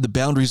goes outside the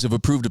boundaries of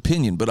approved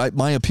opinion, but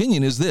my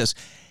opinion is this.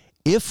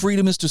 If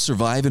freedom is to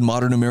survive in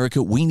modern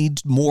America, we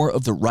need more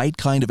of the right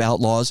kind of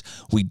outlaws.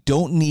 We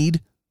don't need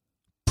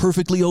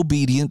perfectly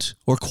obedient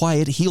or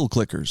quiet heel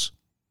clickers.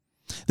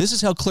 This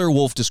is how Claire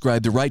Wolfe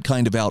described the right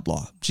kind of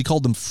outlaw. She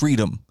called them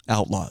freedom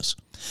outlaws.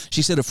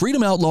 She said a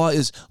freedom outlaw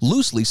is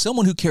loosely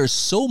someone who cares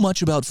so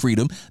much about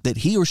freedom that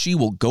he or she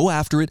will go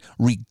after it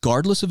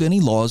regardless of any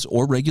laws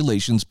or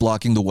regulations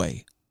blocking the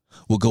way.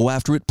 Will go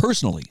after it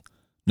personally,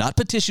 not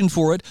petition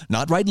for it,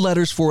 not write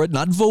letters for it,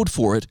 not vote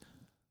for it,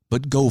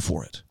 but go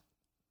for it.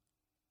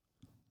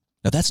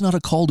 Now, that's not a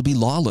call to be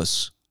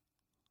lawless.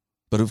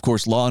 But of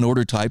course, law and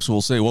order types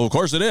will say, well, of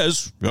course it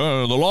is. The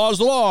law is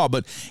the law.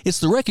 But it's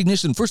the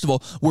recognition, first of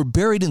all, we're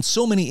buried in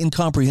so many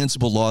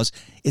incomprehensible laws,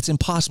 it's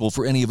impossible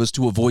for any of us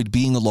to avoid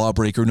being a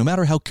lawbreaker, no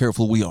matter how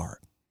careful we are.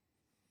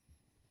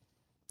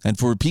 And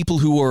for people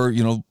who are,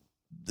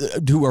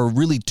 who are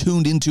really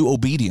tuned into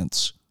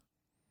obedience,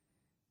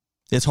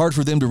 it's hard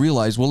for them to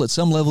realize, well, at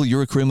some level,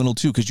 you're a criminal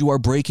too, because you are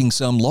breaking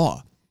some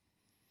law.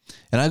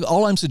 And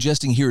all I'm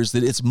suggesting here is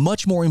that it's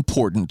much more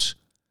important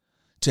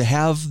to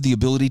have the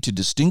ability to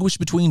distinguish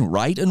between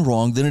right and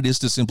wrong than it is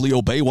to simply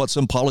obey what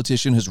some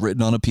politician has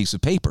written on a piece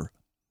of paper.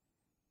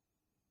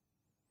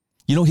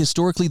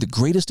 Historically, the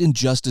greatest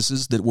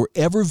injustices that were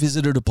ever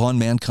visited upon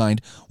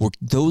mankind were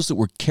those that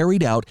were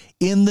carried out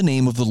in the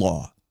name of the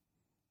law.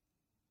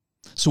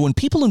 So when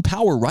people in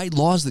power write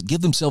laws that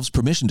give themselves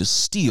permission to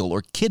steal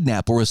or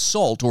kidnap or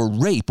assault or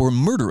rape or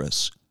murder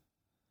us,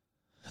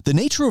 the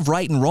nature of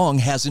right and wrong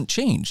hasn't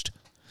changed.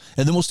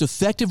 And the most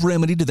effective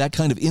remedy to that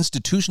kind of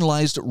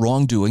institutionalized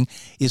wrongdoing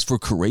is for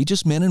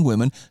courageous men and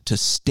women to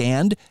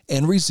stand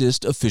and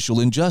resist official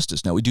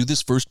injustice. Now, we do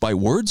this first by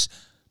words,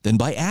 then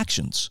by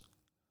actions.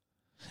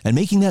 And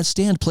making that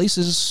stand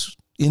places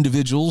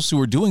individuals who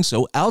are doing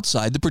so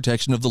outside the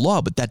protection of the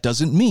law. But that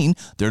doesn't mean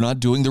they're not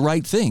doing the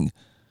right thing.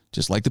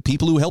 Just like the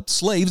people who helped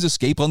slaves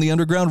escape on the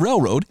Underground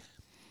Railroad,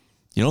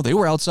 they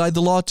were outside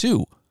the law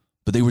too,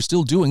 but they were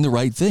still doing the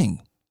right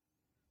thing.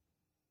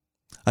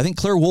 I think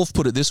Claire Wolfe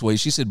put it this way.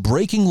 She said,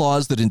 breaking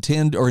laws that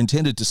are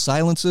intended to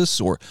silence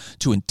us or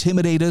to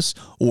intimidate us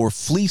or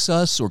fleece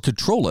us or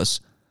control us,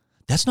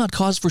 that's not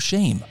cause for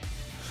shame.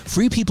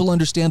 Free people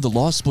understand the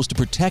law is supposed to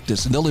protect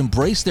us, and they'll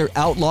embrace their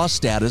outlaw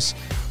status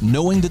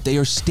knowing that they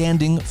are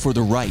standing for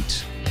the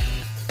right.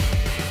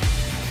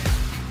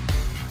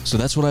 So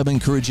that's what I'm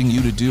encouraging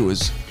you to do,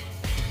 is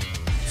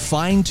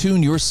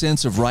fine-tune your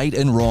sense of right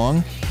and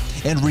wrong,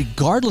 and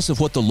regardless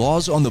of what the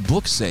laws on the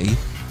book say,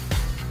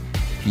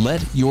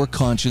 let your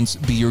conscience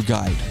be your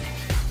guide.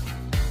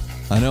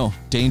 I know,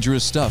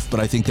 dangerous stuff, but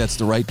I think that's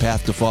the right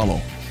path to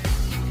follow.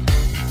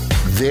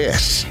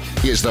 This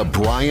is The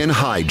Brian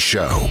Hyde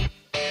Show.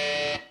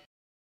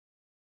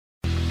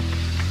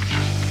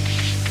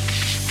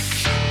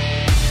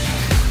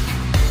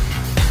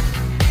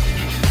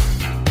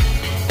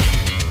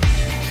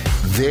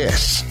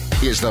 This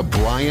is The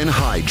Brian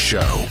Hyde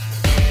Show.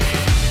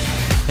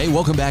 Hey,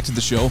 welcome back to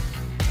the show.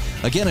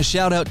 Again, a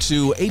shout out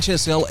to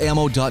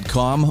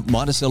hslammo.com,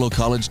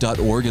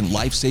 monticellocollege.org, and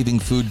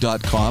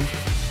lifesavingfood.com.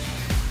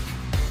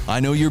 I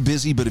know you're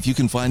busy, but if you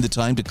can find the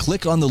time to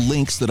click on the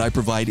links that I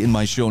provide in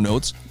my show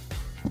notes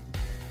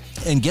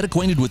and get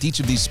acquainted with each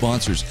of these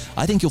sponsors,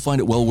 I think you'll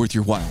find it well worth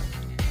your while.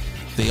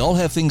 They all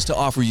have things to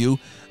offer you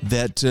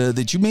that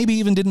you maybe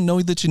even didn't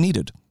know that you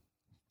needed,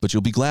 but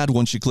you'll be glad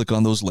once you click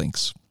on those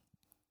links.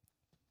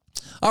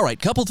 All right,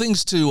 couple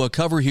things to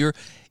cover here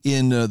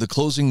in the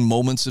closing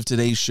moments of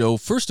today's show.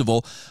 First of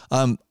all,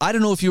 I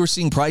don't know if you were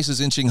seeing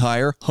prices inching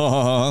higher.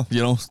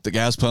 The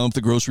gas pump,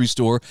 the grocery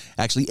store,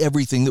 actually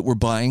everything that we're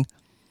buying.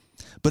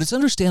 But it's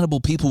understandable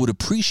people would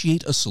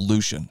appreciate a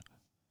solution.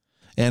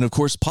 And of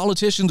course,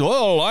 politicians,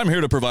 I'm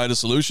here to provide a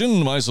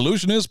solution. My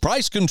solution is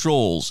price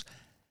controls.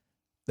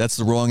 That's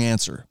the wrong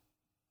answer.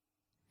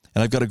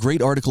 And I've got a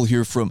great article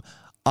here from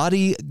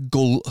Adi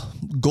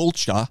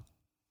Golcha.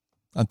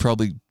 I'm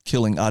probably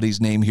killing Adi's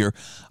name here.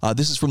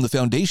 This is from the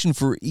Foundation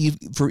for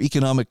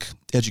Economic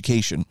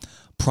Education.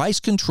 Price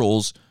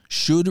controls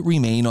should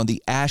remain on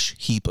the ash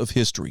heap of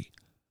history.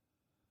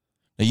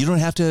 Now, you don't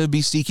have to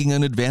be seeking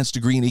an advanced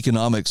degree in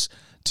economics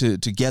to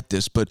get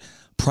this, but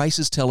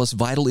prices tell us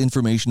vital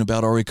information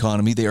about our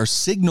economy. They are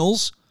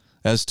signals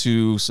as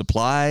to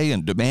supply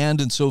and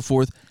demand and so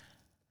forth.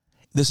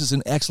 This is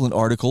an excellent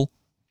article.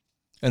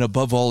 And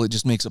above all, it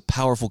just makes a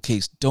powerful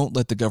case. Don't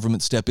let the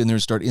government step in there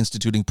and start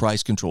instituting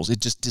price controls. It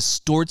just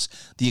distorts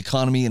the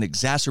economy and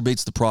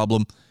exacerbates the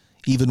problem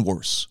even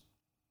worse.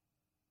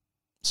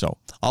 So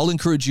I'll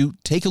encourage you,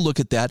 take a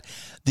look at that.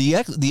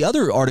 The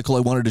other article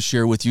I wanted to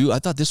share with you, I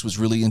thought this was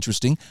really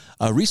interesting.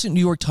 A recent New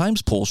York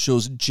Times poll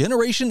shows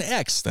Generation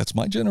X, that's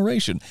my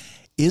generation,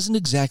 isn't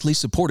exactly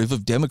supportive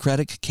of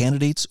Democratic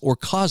candidates or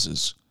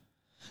causes.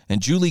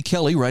 And Julie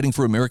Kelly, writing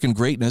for American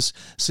Greatness,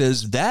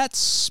 says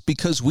that's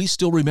because we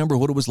still remember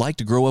what it was like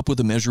to grow up with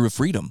a measure of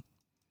freedom.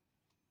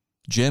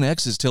 Gen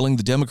X is telling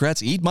the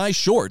Democrats, eat my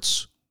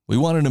shorts. We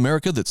want an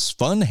America that's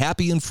fun,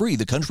 happy, and free,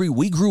 the country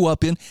we grew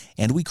up in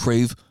and we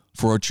crave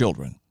for our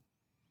children.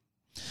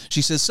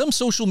 She says some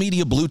social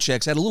media blue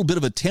checks had a little bit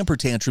of a temper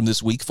tantrum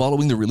this week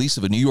following the release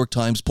of a New York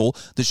Times poll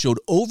that showed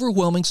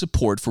overwhelming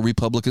support for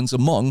Republicans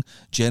among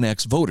Gen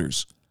X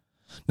voters.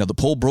 Now, the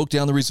poll broke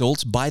down the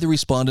results by the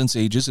respondents'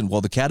 ages, and while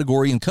the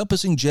category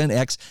encompassing Gen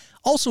X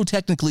also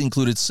technically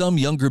included some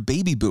younger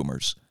baby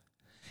boomers,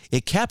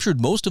 it captured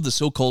most of the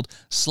so-called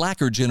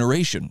slacker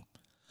generation.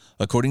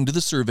 According to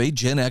the survey,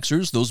 Gen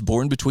Xers, those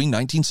born between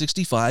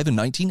 1965 and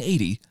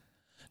 1980,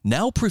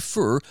 now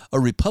prefer a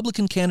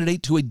Republican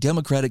candidate to a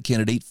Democratic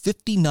candidate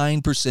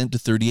 59% to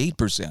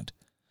 38%.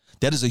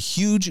 That is a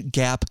huge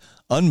gap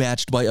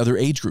unmatched by other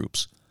age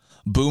groups.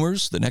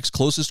 Boomers, the next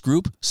closest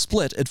group,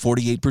 split at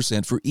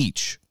 48% for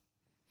each.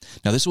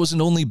 Now, this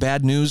wasn't only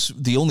bad news,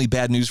 the only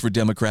bad news for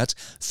Democrats.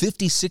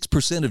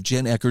 56% of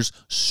Gen Xers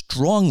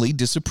strongly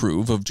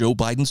disapprove of Joe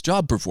Biden's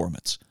job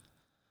performance.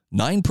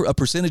 A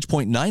percentage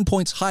point, 9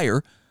 points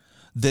higher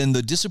than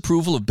the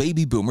disapproval of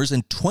baby boomers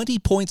and 20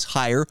 points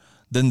higher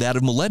than that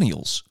of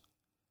millennials.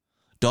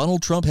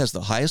 Donald Trump has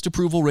the highest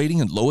approval rating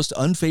and lowest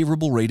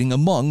unfavorable rating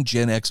among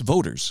Gen X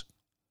voters.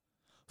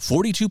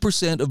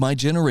 42% of my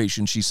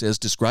generation, she says,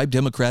 describe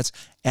Democrats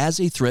as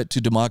a threat to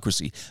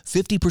democracy.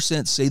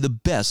 50% say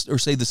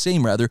the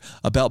same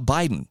about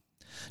Biden.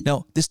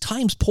 Now, this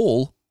Times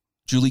poll,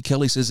 Julie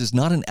Kelly says, is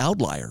not an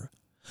outlier.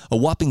 A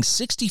whopping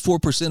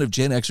 64% of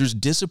Gen Xers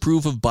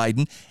disapprove of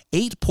Biden,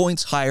 8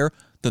 points higher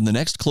than the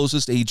next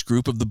closest age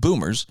group of the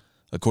boomers,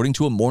 according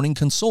to a Morning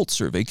Consult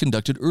survey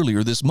conducted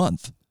earlier this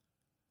month.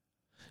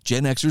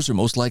 Gen Xers are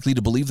most likely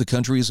to believe the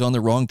country is on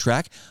the wrong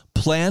track,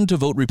 plan to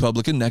vote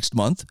Republican next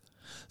month,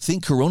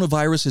 think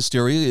coronavirus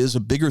hysteria is a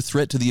bigger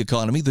threat to the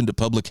economy than to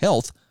public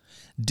health,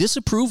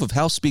 disapprove of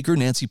House Speaker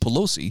Nancy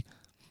Pelosi,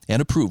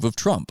 and approve of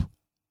Trump.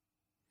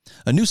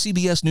 A new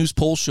CBS News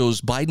poll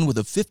shows Biden with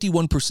a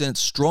 51%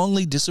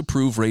 strongly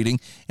disapprove rating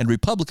and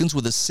Republicans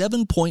with a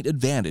 7-point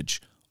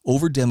advantage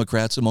over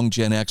Democrats among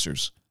Gen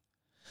Xers.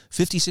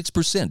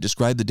 56%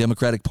 describe the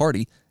Democratic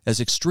Party as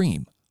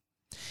extreme.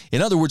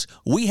 In other words,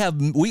 we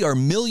are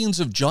millions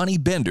of Johnny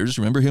Benders,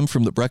 remember him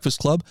from The Breakfast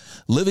Club,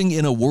 living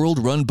in a world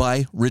run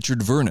by Richard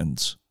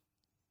Vernons.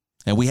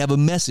 And we have a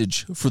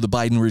message for the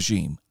Biden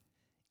regime.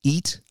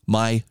 Eat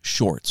my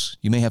shorts.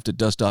 You may have to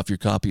dust off your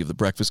copy of The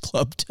Breakfast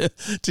Club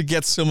to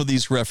get some of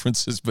these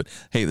references, but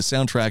hey, the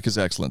soundtrack is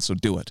excellent, so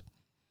do it.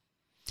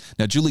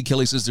 Now, Julie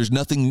Kelly says there's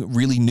nothing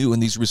really new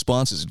in these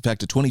responses. In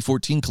fact, a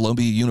 2014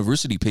 Columbia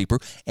University paper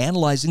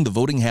analyzing the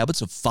voting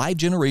habits of 5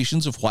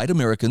 generations of white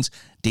Americans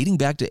dating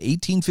back to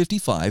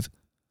 1855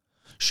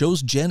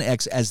 shows Gen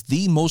X as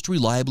the most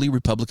reliably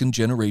Republican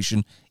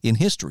generation in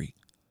history.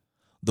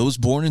 Those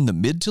born in the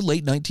mid to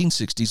late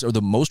 1960s are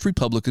the most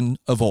Republican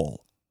of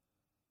all.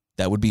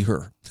 That would be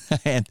her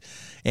and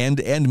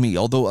me.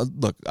 Although,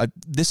 look,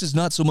 this is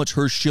not so much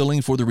her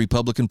shilling for the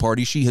Republican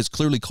Party. She has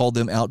clearly called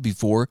them out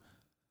before.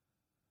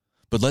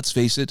 But let's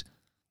face it,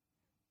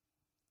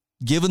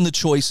 given the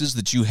choices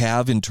that you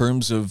have in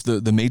terms of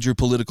the major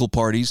political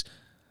parties,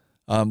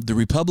 the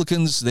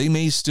Republicans, they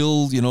may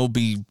still,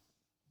 be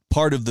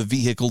part of the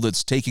vehicle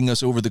that's taking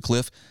us over the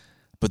cliff,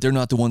 but they're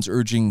not the ones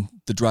urging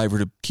the driver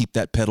to keep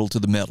that pedal to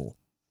the metal.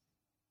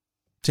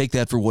 Take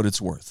that for what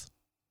it's worth.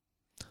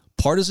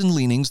 Partisan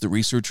leanings, the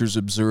researchers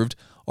observed,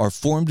 are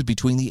formed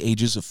between the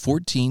ages of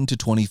 14 to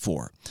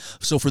 24.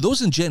 So for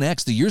those in Gen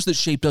X, the years that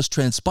shaped us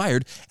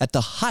transpired at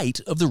the height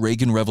of the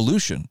Reagan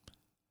Revolution.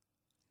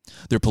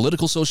 Their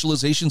political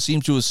socialization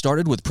seems to have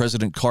started with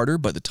President Carter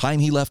by the time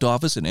he left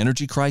office. An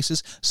energy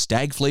crisis,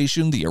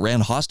 stagflation, the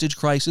Iran hostage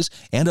crisis,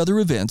 and other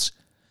events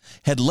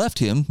had left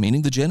him,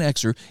 meaning the Gen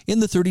Xer, in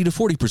the 30 to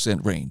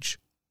 40% range.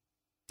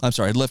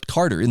 Had left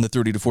Carter in the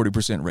 30 to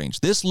 40%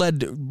 range. This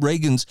led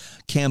Reagan's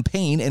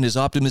campaign and his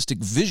optimistic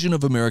vision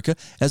of America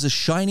as a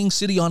shining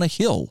city on a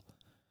hill.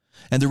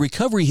 And the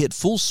recovery hit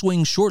full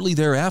swing shortly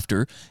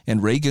thereafter,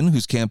 and Reagan,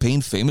 whose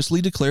campaign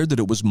famously declared that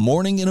it was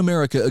morning in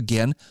America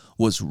again,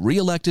 was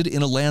reelected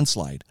in a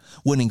landslide,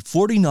 winning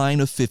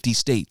 49 of 50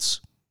 states.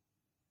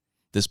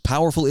 This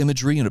powerful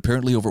imagery and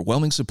apparently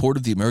overwhelming support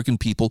of the American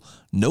people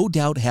no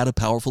doubt had a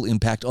powerful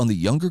impact on the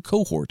younger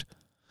cohort,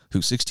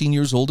 who 16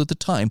 years old at the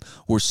time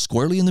were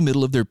squarely in the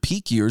middle of their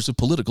peak years of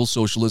political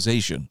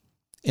socialization.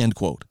 End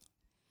quote.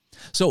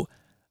 So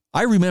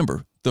I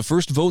remember the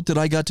first vote that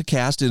I got to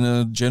cast in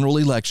a general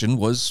election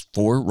was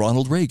for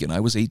Ronald Reagan.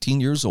 I was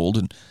 18 years old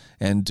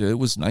and it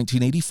was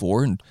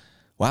 1984, and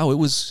wow, it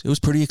was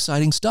pretty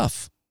exciting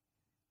stuff.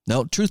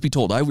 Now, truth be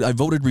told, I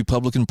voted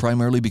Republican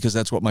primarily because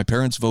that's what my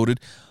parents voted,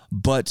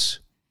 but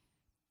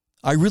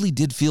I really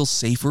did feel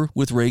safer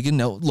with Reagan.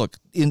 Now, look,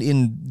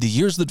 in the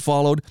years that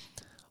followed,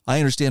 I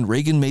understand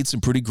Reagan made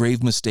some pretty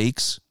grave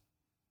mistakes.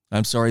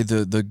 I'm sorry,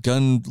 the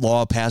gun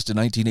law passed in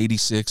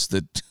 1986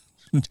 that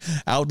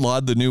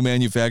outlawed the new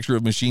manufacture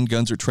of machine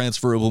guns or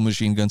transferable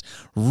machine guns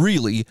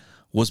really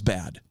was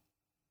bad.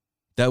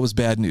 That was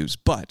bad news.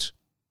 But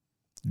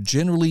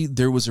generally,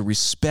 there was a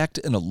respect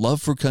and a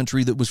love for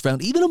country that was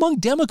found even among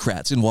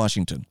Democrats in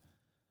Washington.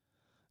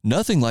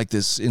 Nothing like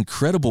this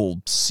incredible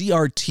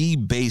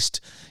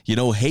CRT-based,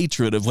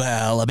 hatred of,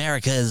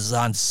 America is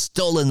on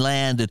stolen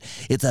land and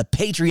it's a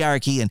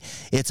patriarchy and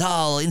it's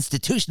all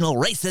institutional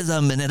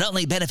racism and it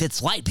only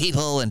benefits white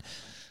people. And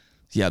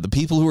yeah, the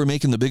people who are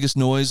making the biggest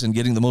noise and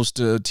getting the most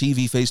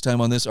TV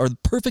FaceTime on this are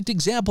perfect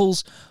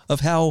examples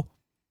of how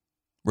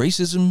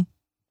racism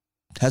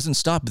hasn't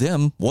stopped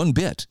them one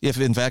bit.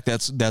 If in fact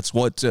that's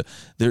what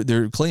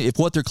they're claiming, if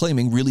what they're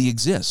claiming really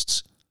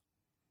exists.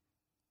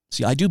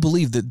 See, I do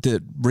believe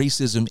that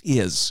racism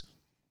is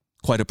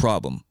quite a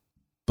problem,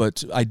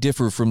 but I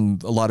differ from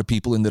a lot of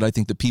people in that I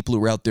think the people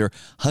who are out there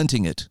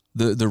hunting it,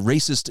 the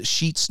racist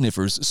sheet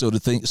sniffers, so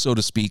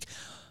to speak,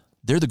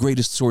 they're the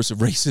greatest source of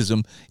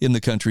racism in the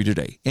country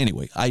today.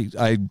 Anyway,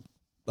 I'm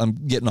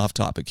getting off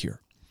topic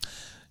here.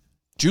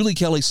 Julie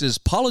Kelly says,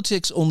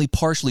 politics only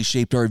partially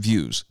shaped our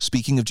views,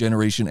 speaking of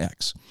Generation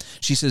X.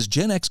 She says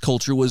Gen X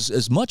culture was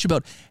as much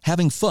about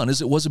having fun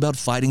as it was about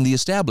fighting the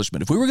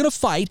establishment. If we were going to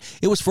fight,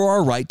 it was for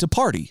our right to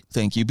party.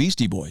 Thank you,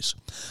 Beastie Boys.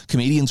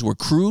 Comedians were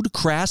crude,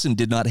 crass, and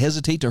did not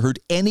hesitate to hurt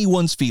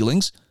anyone's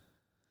feelings.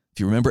 If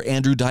you remember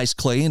Andrew Dice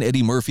Clay and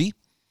Eddie Murphy,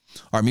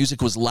 our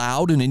music was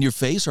loud and in your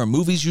face. Our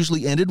movies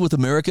usually ended with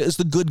America as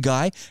the good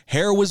guy.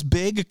 Hair was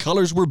big,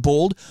 colors were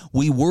bold.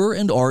 We were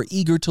and are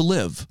eager to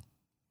live.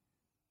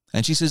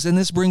 And she says, and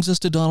this brings us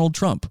to Donald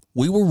Trump.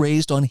 We were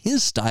raised on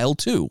his style,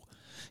 too.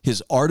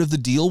 His Art of the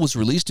Deal was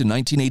released in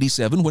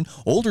 1987 when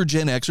older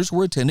Gen Xers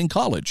were attending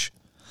college.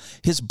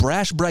 His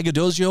brash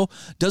braggadocio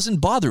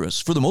doesn't bother us,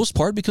 for the most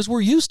part, because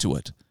we're used to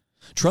it.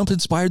 Trump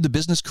inspired the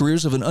business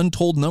careers of an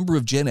untold number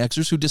of Gen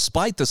Xers who,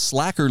 despite the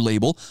slacker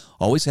label,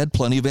 always had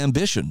plenty of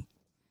ambition.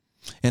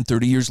 And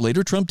 30 years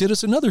later, Trump did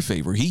us another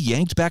favor. He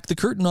yanked back the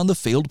curtain on the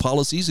failed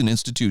policies and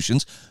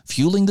institutions,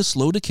 fueling the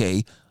slow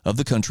decay of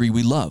the country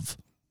we love.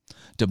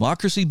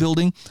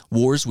 Democracy-building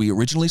wars we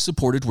originally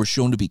supported were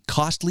shown to be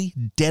costly,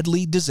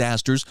 deadly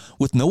disasters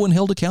with no one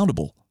held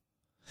accountable.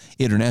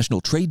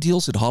 International trade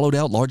deals had hollowed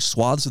out large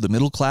swaths of the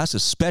middle class,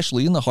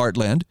 especially in the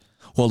heartland,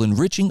 while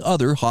enriching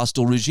other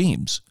hostile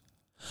regimes.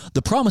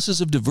 The promises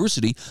of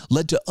diversity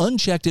led to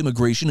unchecked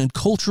immigration and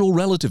cultural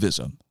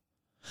relativism.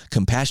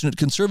 Compassionate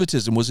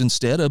conservatism was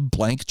instead a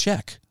blank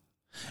check.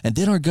 And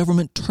then our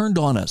government turned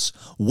on us,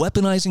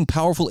 weaponizing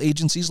powerful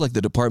agencies like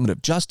the Department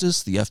of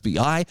Justice, the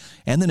FBI,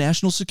 and the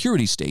National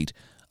Security State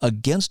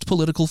against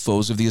political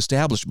foes of the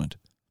establishment.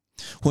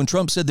 When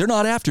Trump said, "They're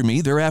not after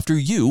me, they're after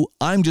you,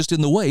 I'm just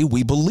in the way,"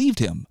 we believed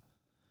him.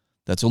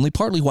 That's only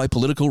partly why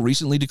Politico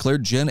recently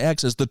declared Gen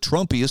X as the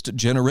Trumpiest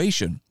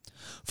generation.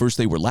 First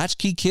they were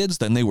latchkey kids,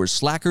 then they were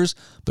slackers,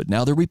 but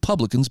now they're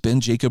Republicans,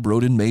 Ben Jacob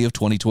wrote in May of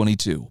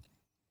 2022.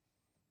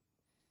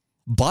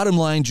 Bottom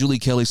line, Julie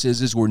Kelly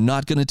says, is we're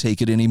not going to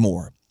take it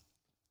anymore.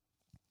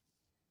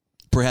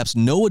 Perhaps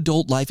no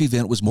adult life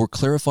event was more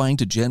clarifying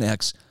to Gen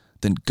X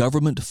than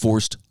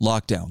government-forced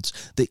lockdowns.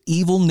 The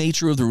evil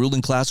nature of the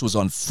ruling class was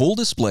on full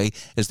display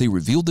as they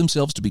revealed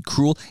themselves to be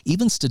cruel,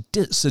 even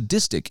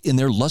sadistic in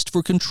their lust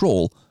for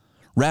control,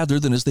 rather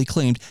than, as they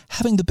claimed,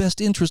 having the best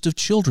interest of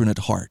children at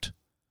heart.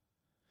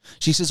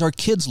 She says our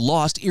kids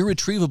lost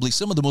irretrievably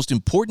some of the most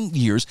important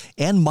years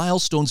and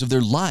milestones of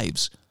their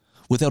lives,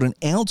 without an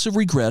ounce of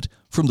regret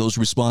from those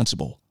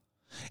responsible.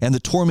 And the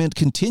torment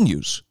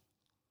continues.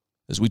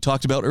 As we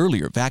talked about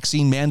earlier,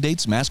 vaccine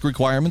mandates, mask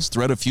requirements,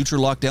 threat of future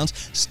lockdowns,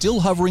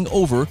 still hovering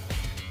over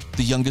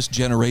the youngest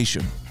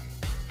generation.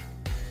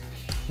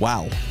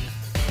 Wow.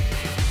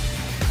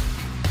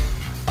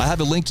 I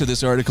have a link to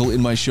this article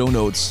in my show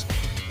notes.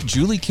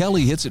 Julie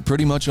Kelly hits it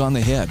pretty much on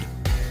the head.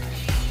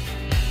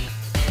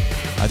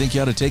 I think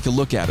you ought to take a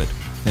look at it.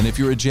 And if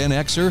you're a Gen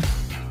Xer,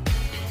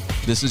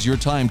 this is your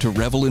time to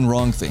revel in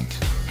wrongthink.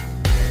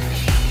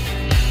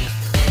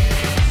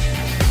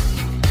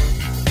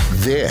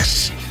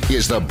 This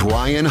is The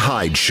Brian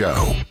Hyde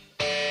Show.